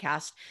a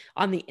podcast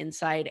on the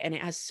inside. And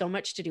it has so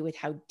much to do with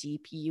how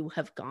deep you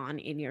have gone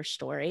in your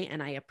story.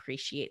 And I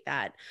appreciate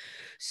that.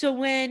 So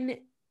when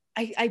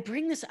I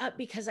bring this up,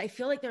 because I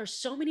feel like there are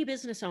so many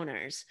business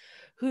owners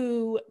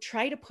who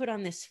try to put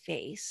on this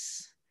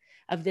face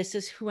of this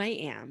is who I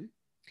am.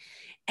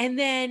 And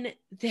then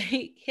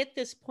they hit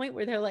this point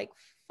where they're like,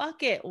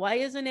 fuck it. Why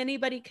isn't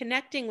anybody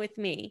connecting with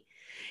me?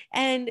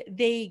 And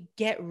they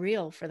get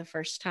real for the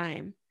first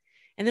time.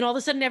 And then all of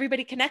a sudden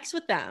everybody connects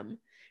with them.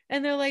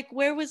 And they're like,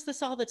 where was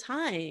this all the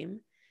time?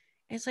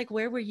 And it's like,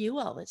 where were you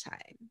all the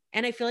time?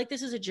 And I feel like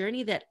this is a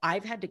journey that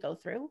I've had to go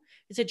through.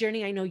 It's a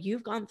journey I know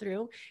you've gone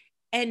through.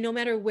 And no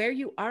matter where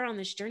you are on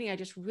this journey, I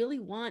just really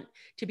want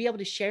to be able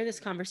to share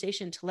this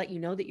conversation to let you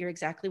know that you're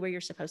exactly where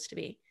you're supposed to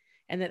be,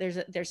 and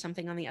that there's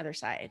something on the other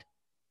side.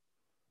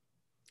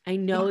 I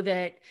know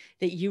that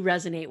you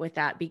resonate with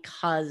that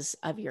because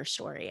of your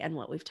story and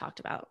what we've talked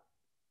about.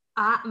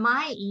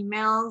 My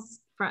emails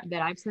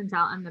that I've sent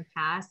out in the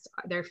past,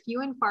 they're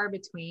few and far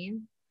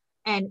between.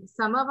 And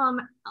some of them,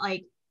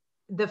 like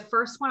the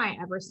first one I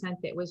ever sent,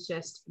 it was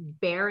just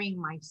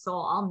bearing my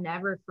soul. I'll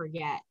never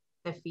forget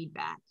the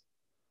feedback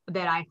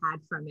that I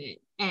had from it.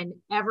 And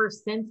ever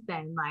since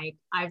then, like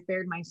I've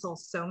bared my soul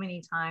so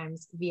many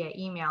times via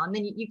email. And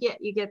then you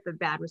get the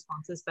bad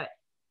responses, but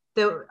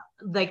the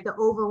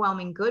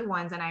overwhelming good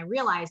ones. And I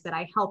realized that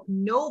I help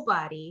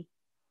nobody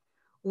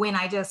when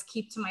I just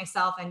keep to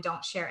myself and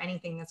don't share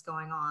anything that's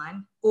going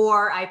on,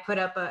 or I put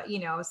up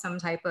some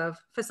type of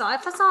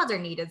facade. Facades are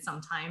needed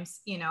sometimes,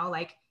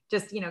 like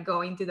just,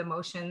 going through the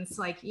motions.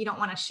 Like you don't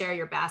want to share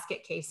your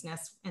basket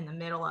caseness in the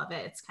middle of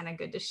it. It's kind of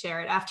good to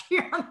share it after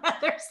you're on the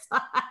other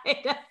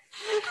side.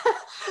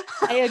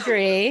 I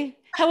agree.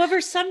 However,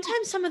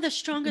 sometimes some of the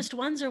strongest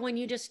ones are when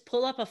you just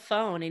pull up a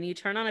phone and you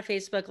turn on a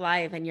Facebook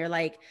Live and you're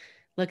like,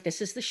 look,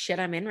 this is the shit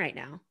I'm in right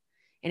now.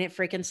 And it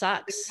freaking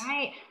sucks.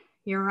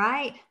 You're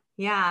right.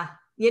 Yeah.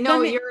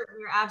 You're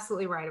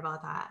absolutely right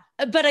about that.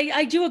 But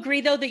I do agree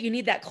though, that you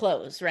need that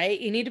close, right?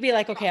 You need to be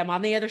like, okay, I'm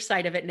on the other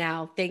side of it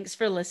now. Thanks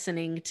for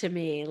listening to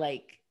me.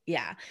 Like,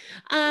 yeah.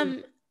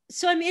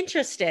 So I'm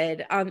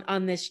interested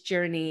on this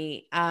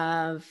journey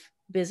of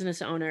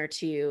business owner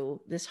to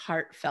this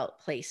heartfelt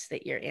place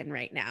that you're in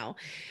right now.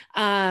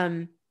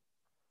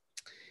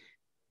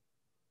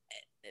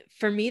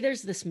 For me,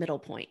 there's this middle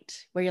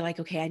point where you're like,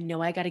 okay, I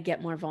know I got to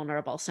get more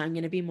vulnerable. So I'm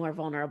going to be more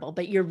vulnerable,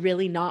 but you're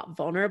really not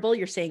vulnerable.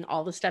 You're saying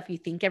all the stuff you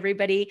think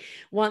everybody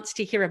wants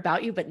to hear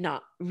about you, but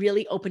not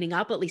really opening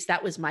up. At least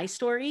that was my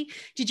story.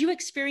 Did you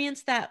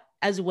experience that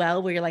as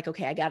well, where you're like,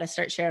 okay, I got to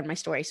start sharing my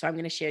story. So I'm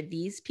going to share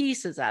these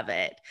pieces of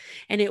it.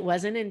 And it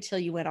wasn't until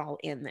you went all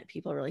in that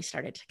people really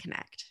started to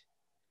connect.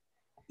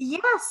 Yeah.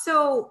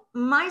 So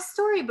my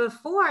story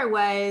before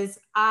was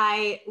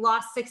I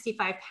lost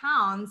 65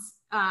 pounds,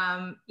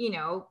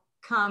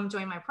 come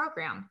join my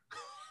program.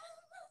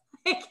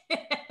 that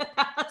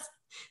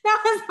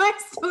was my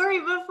story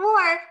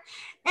before.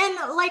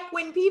 And like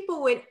when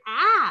people would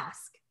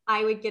ask,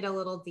 I would get a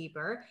little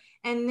deeper.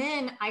 And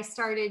then I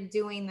started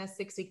doing the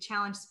 6-week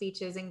challenge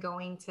speeches and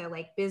going to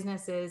like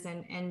businesses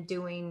and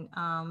doing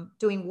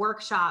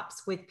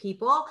workshops with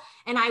people.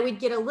 And I would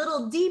get a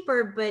little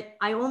deeper, but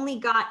I only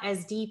got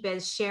as deep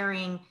as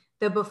sharing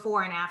the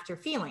before and after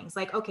feelings.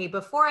 Like, okay,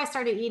 before I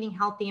started eating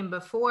healthy and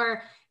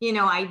before,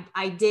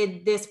 I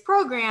did this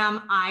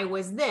program, I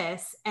was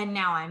this, and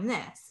now I'm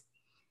this.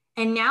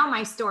 And now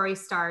my story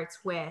starts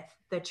with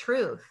the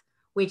truth,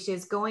 which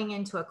is going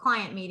into a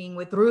client meeting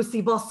with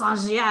Russi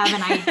Bolsangiev,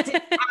 and I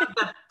didn't have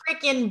the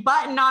freaking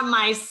button on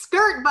my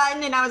skirt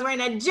button, and I was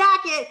wearing a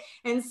jacket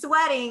and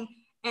sweating.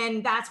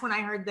 And that's when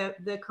I heard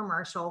the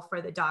commercial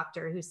for the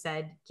doctor who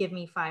said, give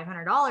me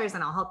 $500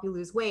 and I'll help you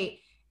lose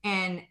weight.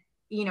 And,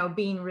 you know,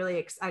 being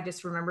really, I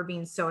just remember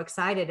being so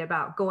excited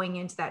about going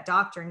into that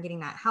doctor and getting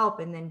that help,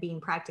 and then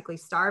being practically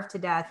starved to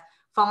death,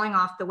 falling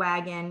off the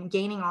wagon,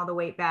 gaining all the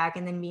weight back,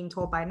 and then being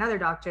told by another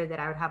doctor that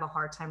I would have a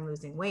hard time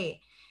losing weight.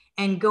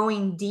 And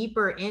going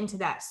deeper into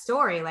that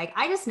story, like,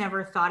 I just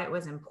never thought it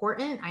was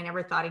important. I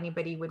never thought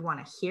anybody would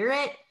want to hear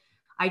it.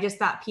 I just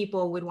thought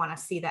people would want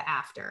to see the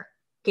after.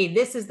 Okay,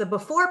 this is the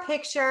before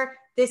picture,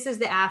 this is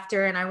the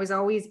after. And I was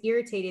always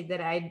irritated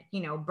that I'd,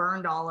 you know,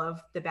 burned all of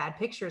the bad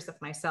pictures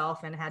of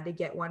myself and had to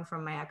get one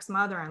from my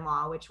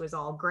ex-mother-in-law, which was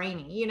all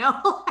grainy, you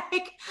know,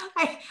 like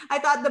I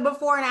thought the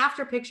before and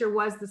after picture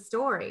was the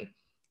story.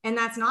 And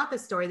that's not the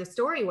story. The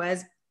story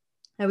was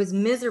I was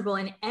miserable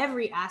in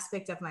every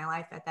aspect of my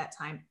life at that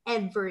time,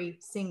 every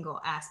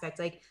single aspect.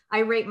 Like, I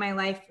rate my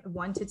life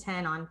 1 to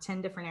 10 on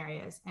 10 different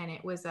areas. And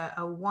it was a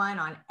 1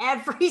 on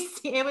every,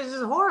 it was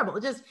just horrible.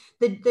 Just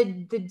the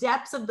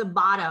depths of the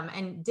bottom,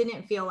 and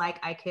didn't feel like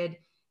I could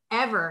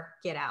ever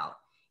get out,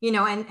 you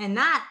know, and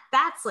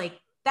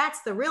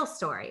that's the real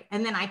story.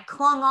 And then I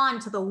clung on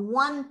to the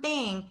one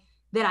thing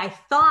that I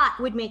thought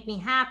would make me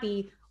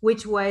happy,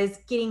 which was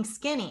getting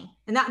skinny.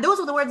 And those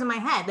were the words in my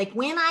head. Like,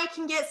 when I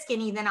can get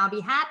skinny, then I'll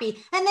be happy.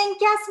 And then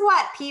guess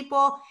what,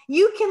 people?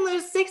 You can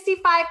lose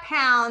 65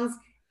 pounds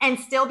and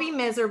still be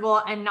miserable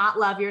and not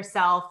love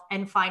yourself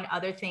and find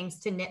other things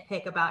to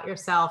nitpick about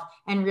yourself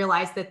and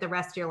realize that the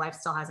rest of your life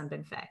still hasn't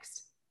been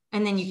fixed.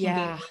 And then you can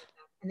gain weight,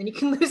 and then you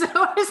can lose it.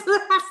 So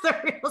that's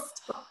the real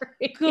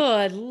story.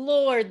 Good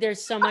Lord,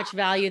 there's so much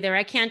value there.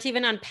 I can't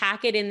even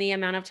unpack it in the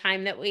amount of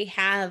time that we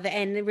have.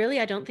 And really,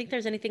 I don't think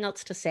there's anything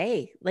else to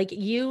say. Like,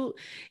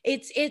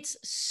 it's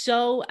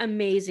so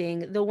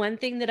amazing. The one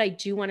thing that I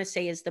do want to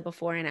say is the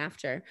before and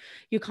after.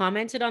 You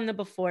commented on the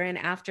before and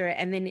after,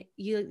 and then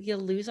you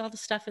lose all the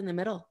stuff in the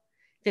middle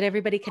that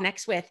everybody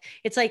connects with.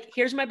 It's like,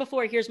 here's my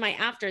before, here's my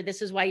after.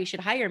 This is why you should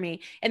hire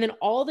me. And then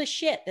all the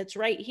shit that's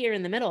right here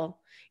in the middle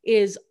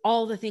is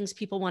all the things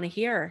people want to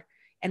hear.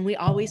 And we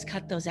always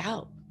cut those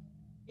out.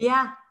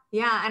 Yeah.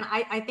 Yeah. And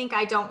I think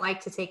I don't like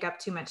to take up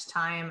too much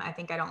time. I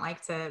think I don't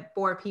like to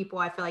bore people.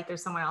 I feel like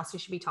there's someone else who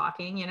should be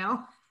talking, you know?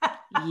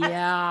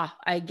 Yeah,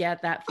 I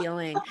get that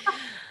feeling.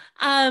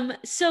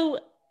 So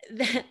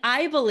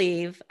I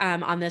believe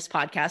on this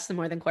podcast, the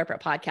More Than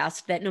Corporate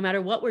podcast, that no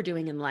matter what we're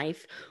doing in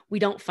life, we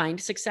don't find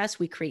success,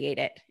 we create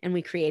it, and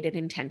we create it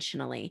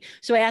intentionally.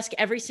 So I ask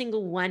every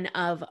single one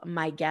of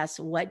my guests,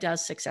 what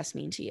does success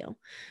mean to you?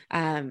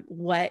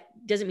 What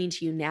does it mean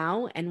to you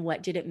now? And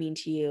what did it mean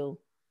to you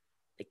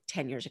like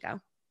 10 years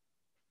ago?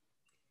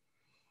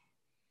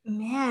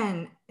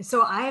 Man,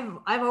 so I've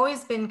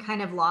always been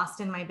kind of lost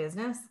in my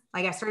business.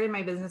 Like, I started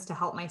my business to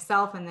help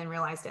myself, and then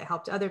realized it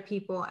helped other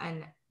people.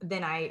 And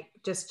then I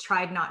just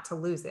tried not to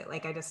lose it.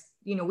 Like, I just,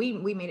 you know, we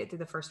made it through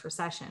the first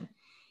recession.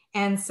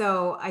 And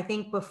so I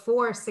think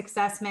before,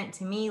 success meant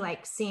to me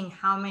like seeing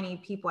how many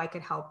people I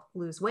could help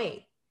lose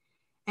weight.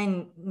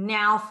 And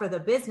now for the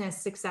business,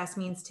 success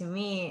means to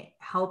me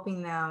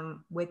helping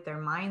them with their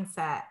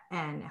mindset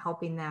and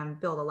helping them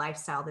build a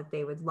lifestyle that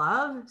they would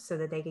love so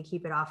that they could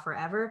keep it off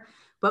forever.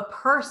 But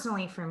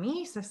personally, for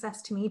me,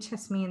 success to me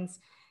just means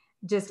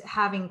just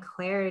having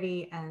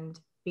clarity and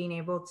being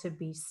able to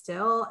be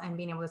still and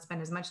being able to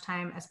spend as much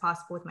time as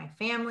possible with my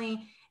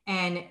family,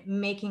 and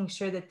making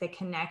sure that the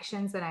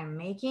connections that I'm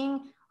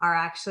making are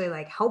actually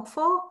like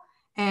helpful.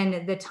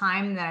 And the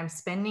time that I'm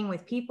spending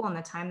with people and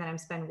the time that I'm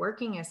spend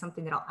working is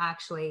something that'll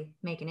actually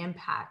make an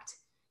impact.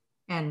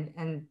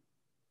 And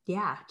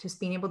yeah, just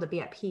being able to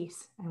be at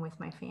peace and with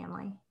my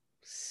family.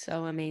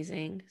 So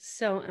amazing.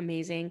 So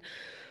amazing.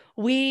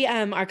 We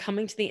are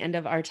coming to the end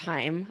of our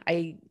time.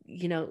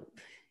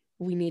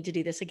 We need to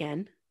do this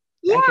again.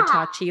 Yeah. I could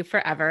talk to you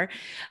forever.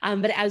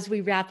 But as we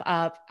wrap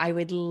up, I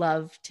would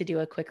love to do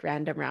a quick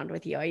random round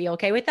with you. Are you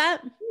okay with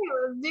that? Yeah,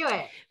 let's do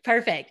it.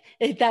 Perfect.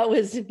 That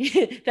was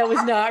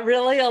not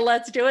really a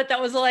let's do it.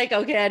 That was like,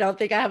 okay, I don't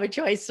think I have a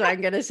choice, so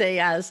I'm going to say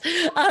yes.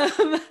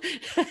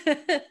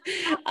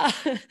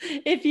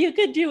 If you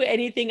could do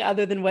anything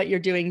other than what you're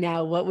doing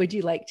now, what would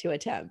you like to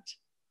attempt?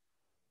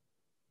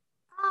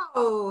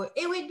 Oh,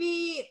 it would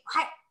be,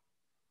 I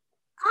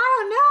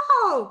don't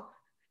know.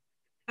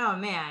 Oh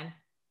man,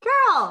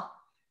 girl.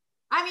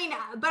 I mean,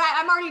 but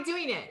I'm already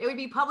doing it. It would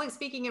be public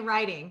speaking and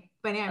writing,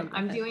 but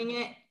I'm doing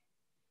it.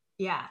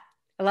 Yeah.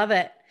 I love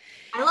it.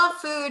 I love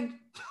food.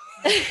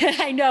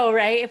 I know,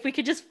 right? If we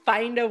could just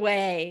find a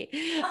way.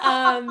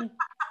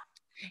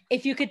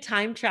 If you could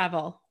time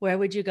travel, where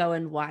would you go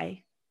and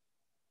why?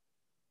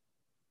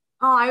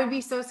 Oh, I would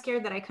be so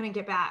scared that I couldn't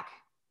get back.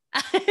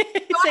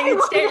 So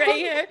you'd stay right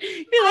here.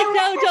 You're like,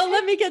 no, don't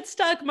let me get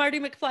stuck, Marty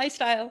McFly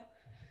style.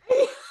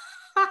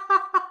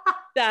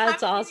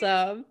 That's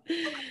awesome.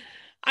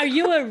 Are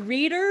you a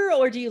reader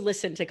or do you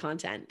listen to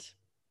content?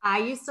 I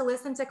used to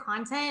listen to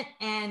content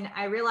and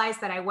I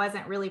realized that I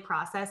wasn't really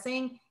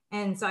processing.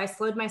 And so I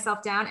slowed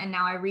myself down, and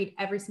now I read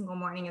every single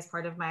morning as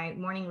part of my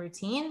morning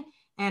routine.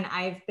 And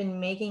I've been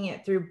making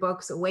it through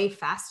books way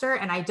faster.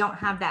 And I don't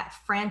have that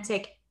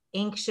frantic,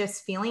 anxious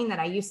feeling that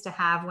I used to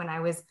have when I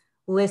was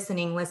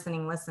listening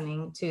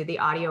to the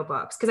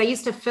audiobooks. Because I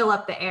used to fill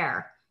up the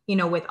air,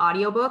 with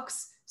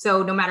audiobooks.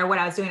 So no matter what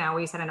I was doing, I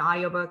always had an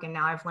audiobook, and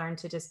now I've learned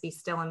to just be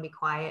still and be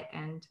quiet,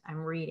 and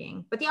I'm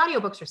reading. But the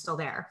audiobooks are still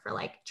there for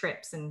like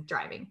trips and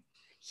driving.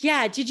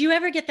 Yeah. Did you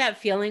ever get that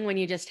feeling when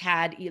you just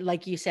had,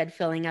 like you said,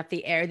 filling up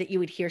the air, that you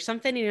would hear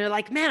something and you're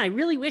like, man, I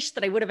really wish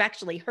that I would have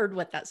actually heard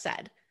what that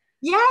said?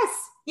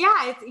 Yes. Yeah.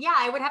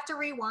 I would have to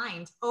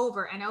rewind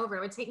over and over.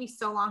 It would take me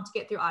so long to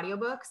get through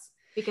audiobooks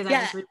because I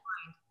just rewind.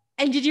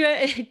 And did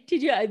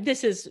you,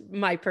 this is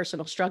my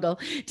personal struggle.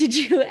 Did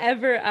you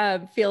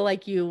ever feel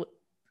like you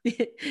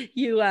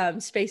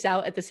space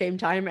out at the same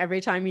time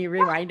every time you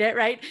rewind it,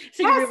 right?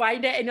 So you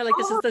rewind it and you're like,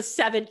 this is the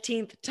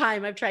 17th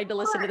time I've tried to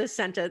listen to this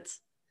sentence.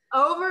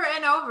 Over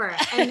and over.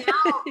 And now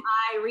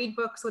I read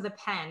books with a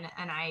pen,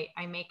 and I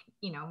make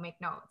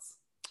notes.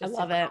 I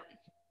love it.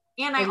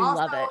 And I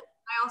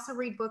also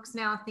read books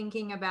now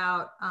thinking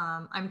about,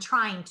 I'm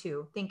trying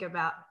to think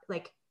about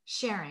like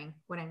sharing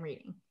what I'm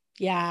reading.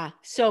 Yeah,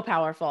 so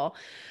powerful.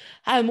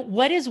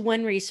 What is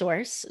one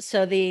resource?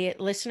 So the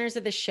listeners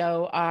of the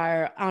show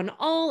are on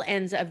all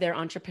ends of their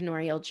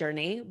entrepreneurial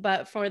journey,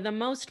 but for the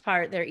most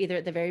part, they're either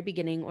at the very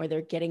beginning or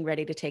they're getting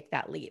ready to take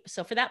that leap.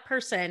 So for that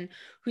person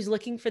who's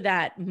looking for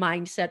that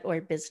mindset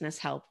or business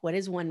help, what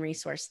is one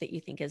resource that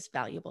you think is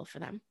valuable for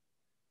them?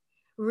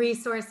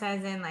 Resource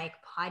as in like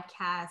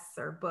podcasts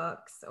or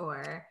books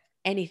or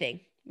anything,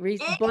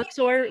 books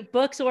or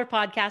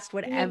podcast,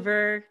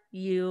 whatever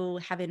you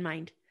have in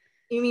mind.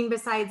 You mean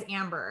besides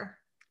Amber?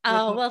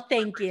 Oh, well,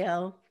 thank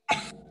you.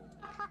 So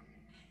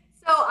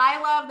I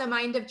love the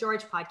Mind of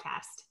George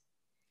podcast.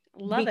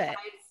 Love it.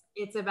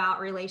 It's about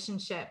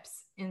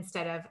relationships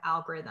instead of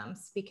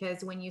algorithms.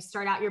 Because when you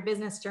start out your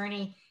business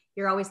journey,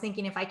 you're always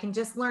thinking, if I can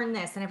just learn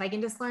this, and if I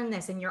can just learn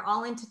this, and you're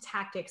all into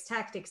tactics.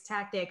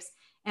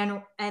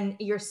 And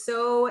you're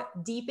so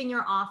deep in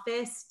your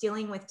office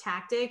dealing with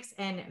tactics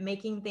and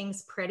making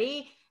things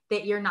pretty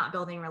that you're not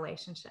building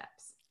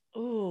relationships.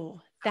 Ooh,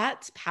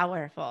 that's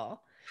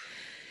powerful.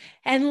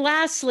 And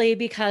lastly,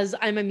 because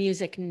I'm a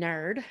music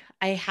nerd,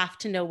 I have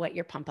to know what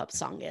your pump up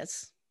song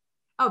is.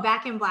 Oh,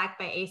 Back in Black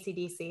by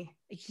AC/DC.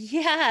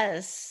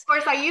 Yes. Of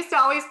course, I used to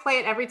always play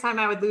it every time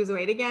I would lose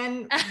weight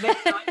again. But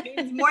it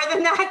means more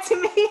than that to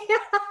me.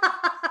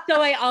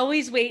 So I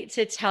always wait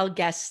to tell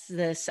guests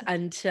this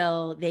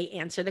until they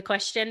answer the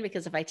question,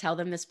 because if I tell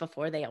them this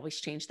before, they always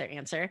change their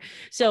answer.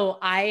 So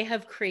I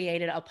have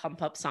created a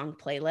pump up song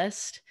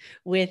playlist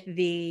with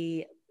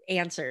the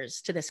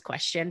answers to this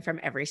question from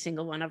every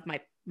single one of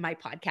my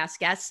podcast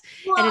guests.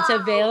 Wow. And it's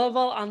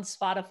available on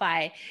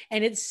Spotify.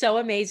 And it's so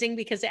amazing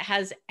because it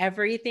has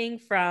everything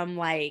from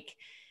like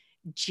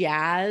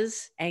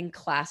jazz and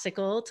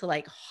classical to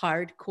like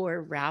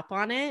hardcore rap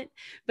on it.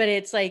 But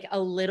it's like a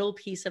little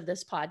piece of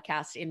this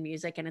podcast in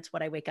music, and it's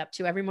what I wake up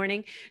to every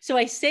morning. So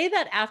I say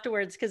that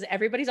afterwards because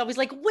everybody's always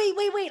like,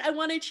 wait, I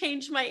want to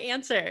change my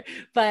answer.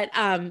 But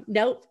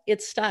nope,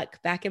 it's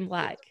stuck. Back in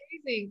Black.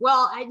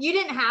 Well, you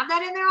didn't have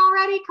that in there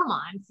already? Come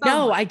on.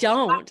 No, I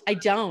don't.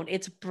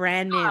 It's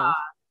brand new.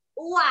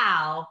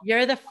 Wow.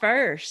 You're the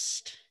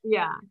first.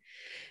 Yeah.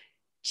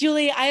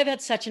 Julie, I have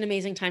had such an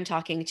amazing time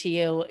talking to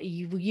you.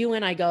 You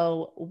and I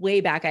go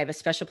way back. I have a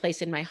special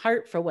place in my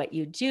heart for what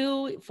you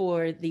do,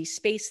 for the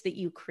space that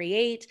you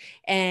create.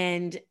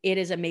 And it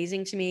is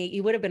amazing to me.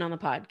 You would have been on the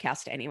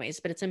podcast anyways,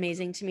 but it's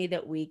amazing to me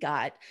that we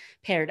got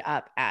paired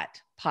up at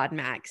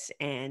PodMax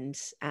and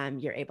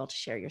you're able to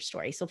share your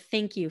story. So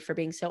thank you for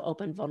being so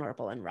open,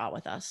 vulnerable, and raw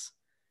with us.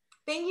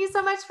 Thank you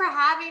so much for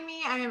having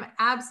me. I am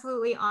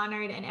absolutely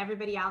honored. And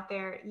everybody out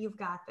there, you've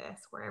got this.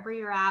 Wherever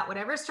you're at,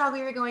 whatever struggle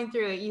you're going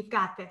through, you've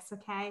got this,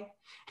 okay?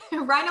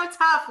 Rhino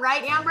tough,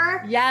 right,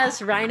 Amber?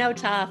 Yes, Rhino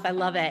tough. I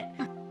love it.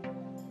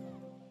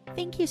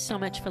 Thank you so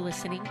much for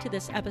listening to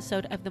this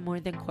episode of the More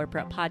Than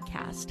Corporate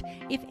podcast.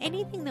 If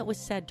anything that was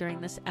said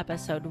during this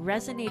episode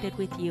resonated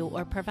with you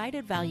or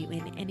provided value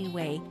in any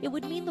way, it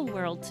would mean the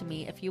world to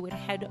me if you would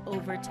head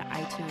over to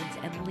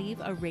iTunes and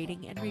leave a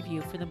rating and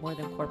review for the More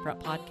Than Corporate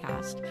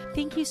podcast.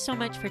 Thank you so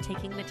much for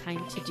taking the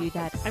time to do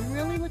that. I'm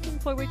really looking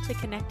forward to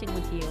connecting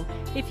with you.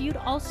 If you'd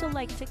also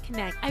like to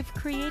connect, I've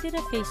created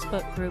a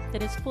Facebook group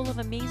that is full of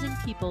amazing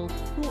people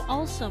who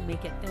also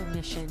make it their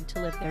mission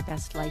to live their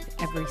best life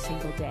every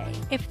single day.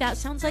 If that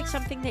sounds like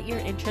something that you're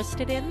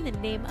interested in, the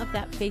name of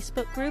that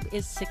Facebook group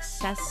is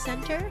Success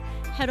Center.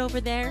 Head over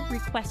there,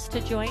 request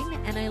to join,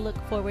 and I look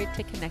forward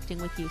to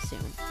connecting with you soon.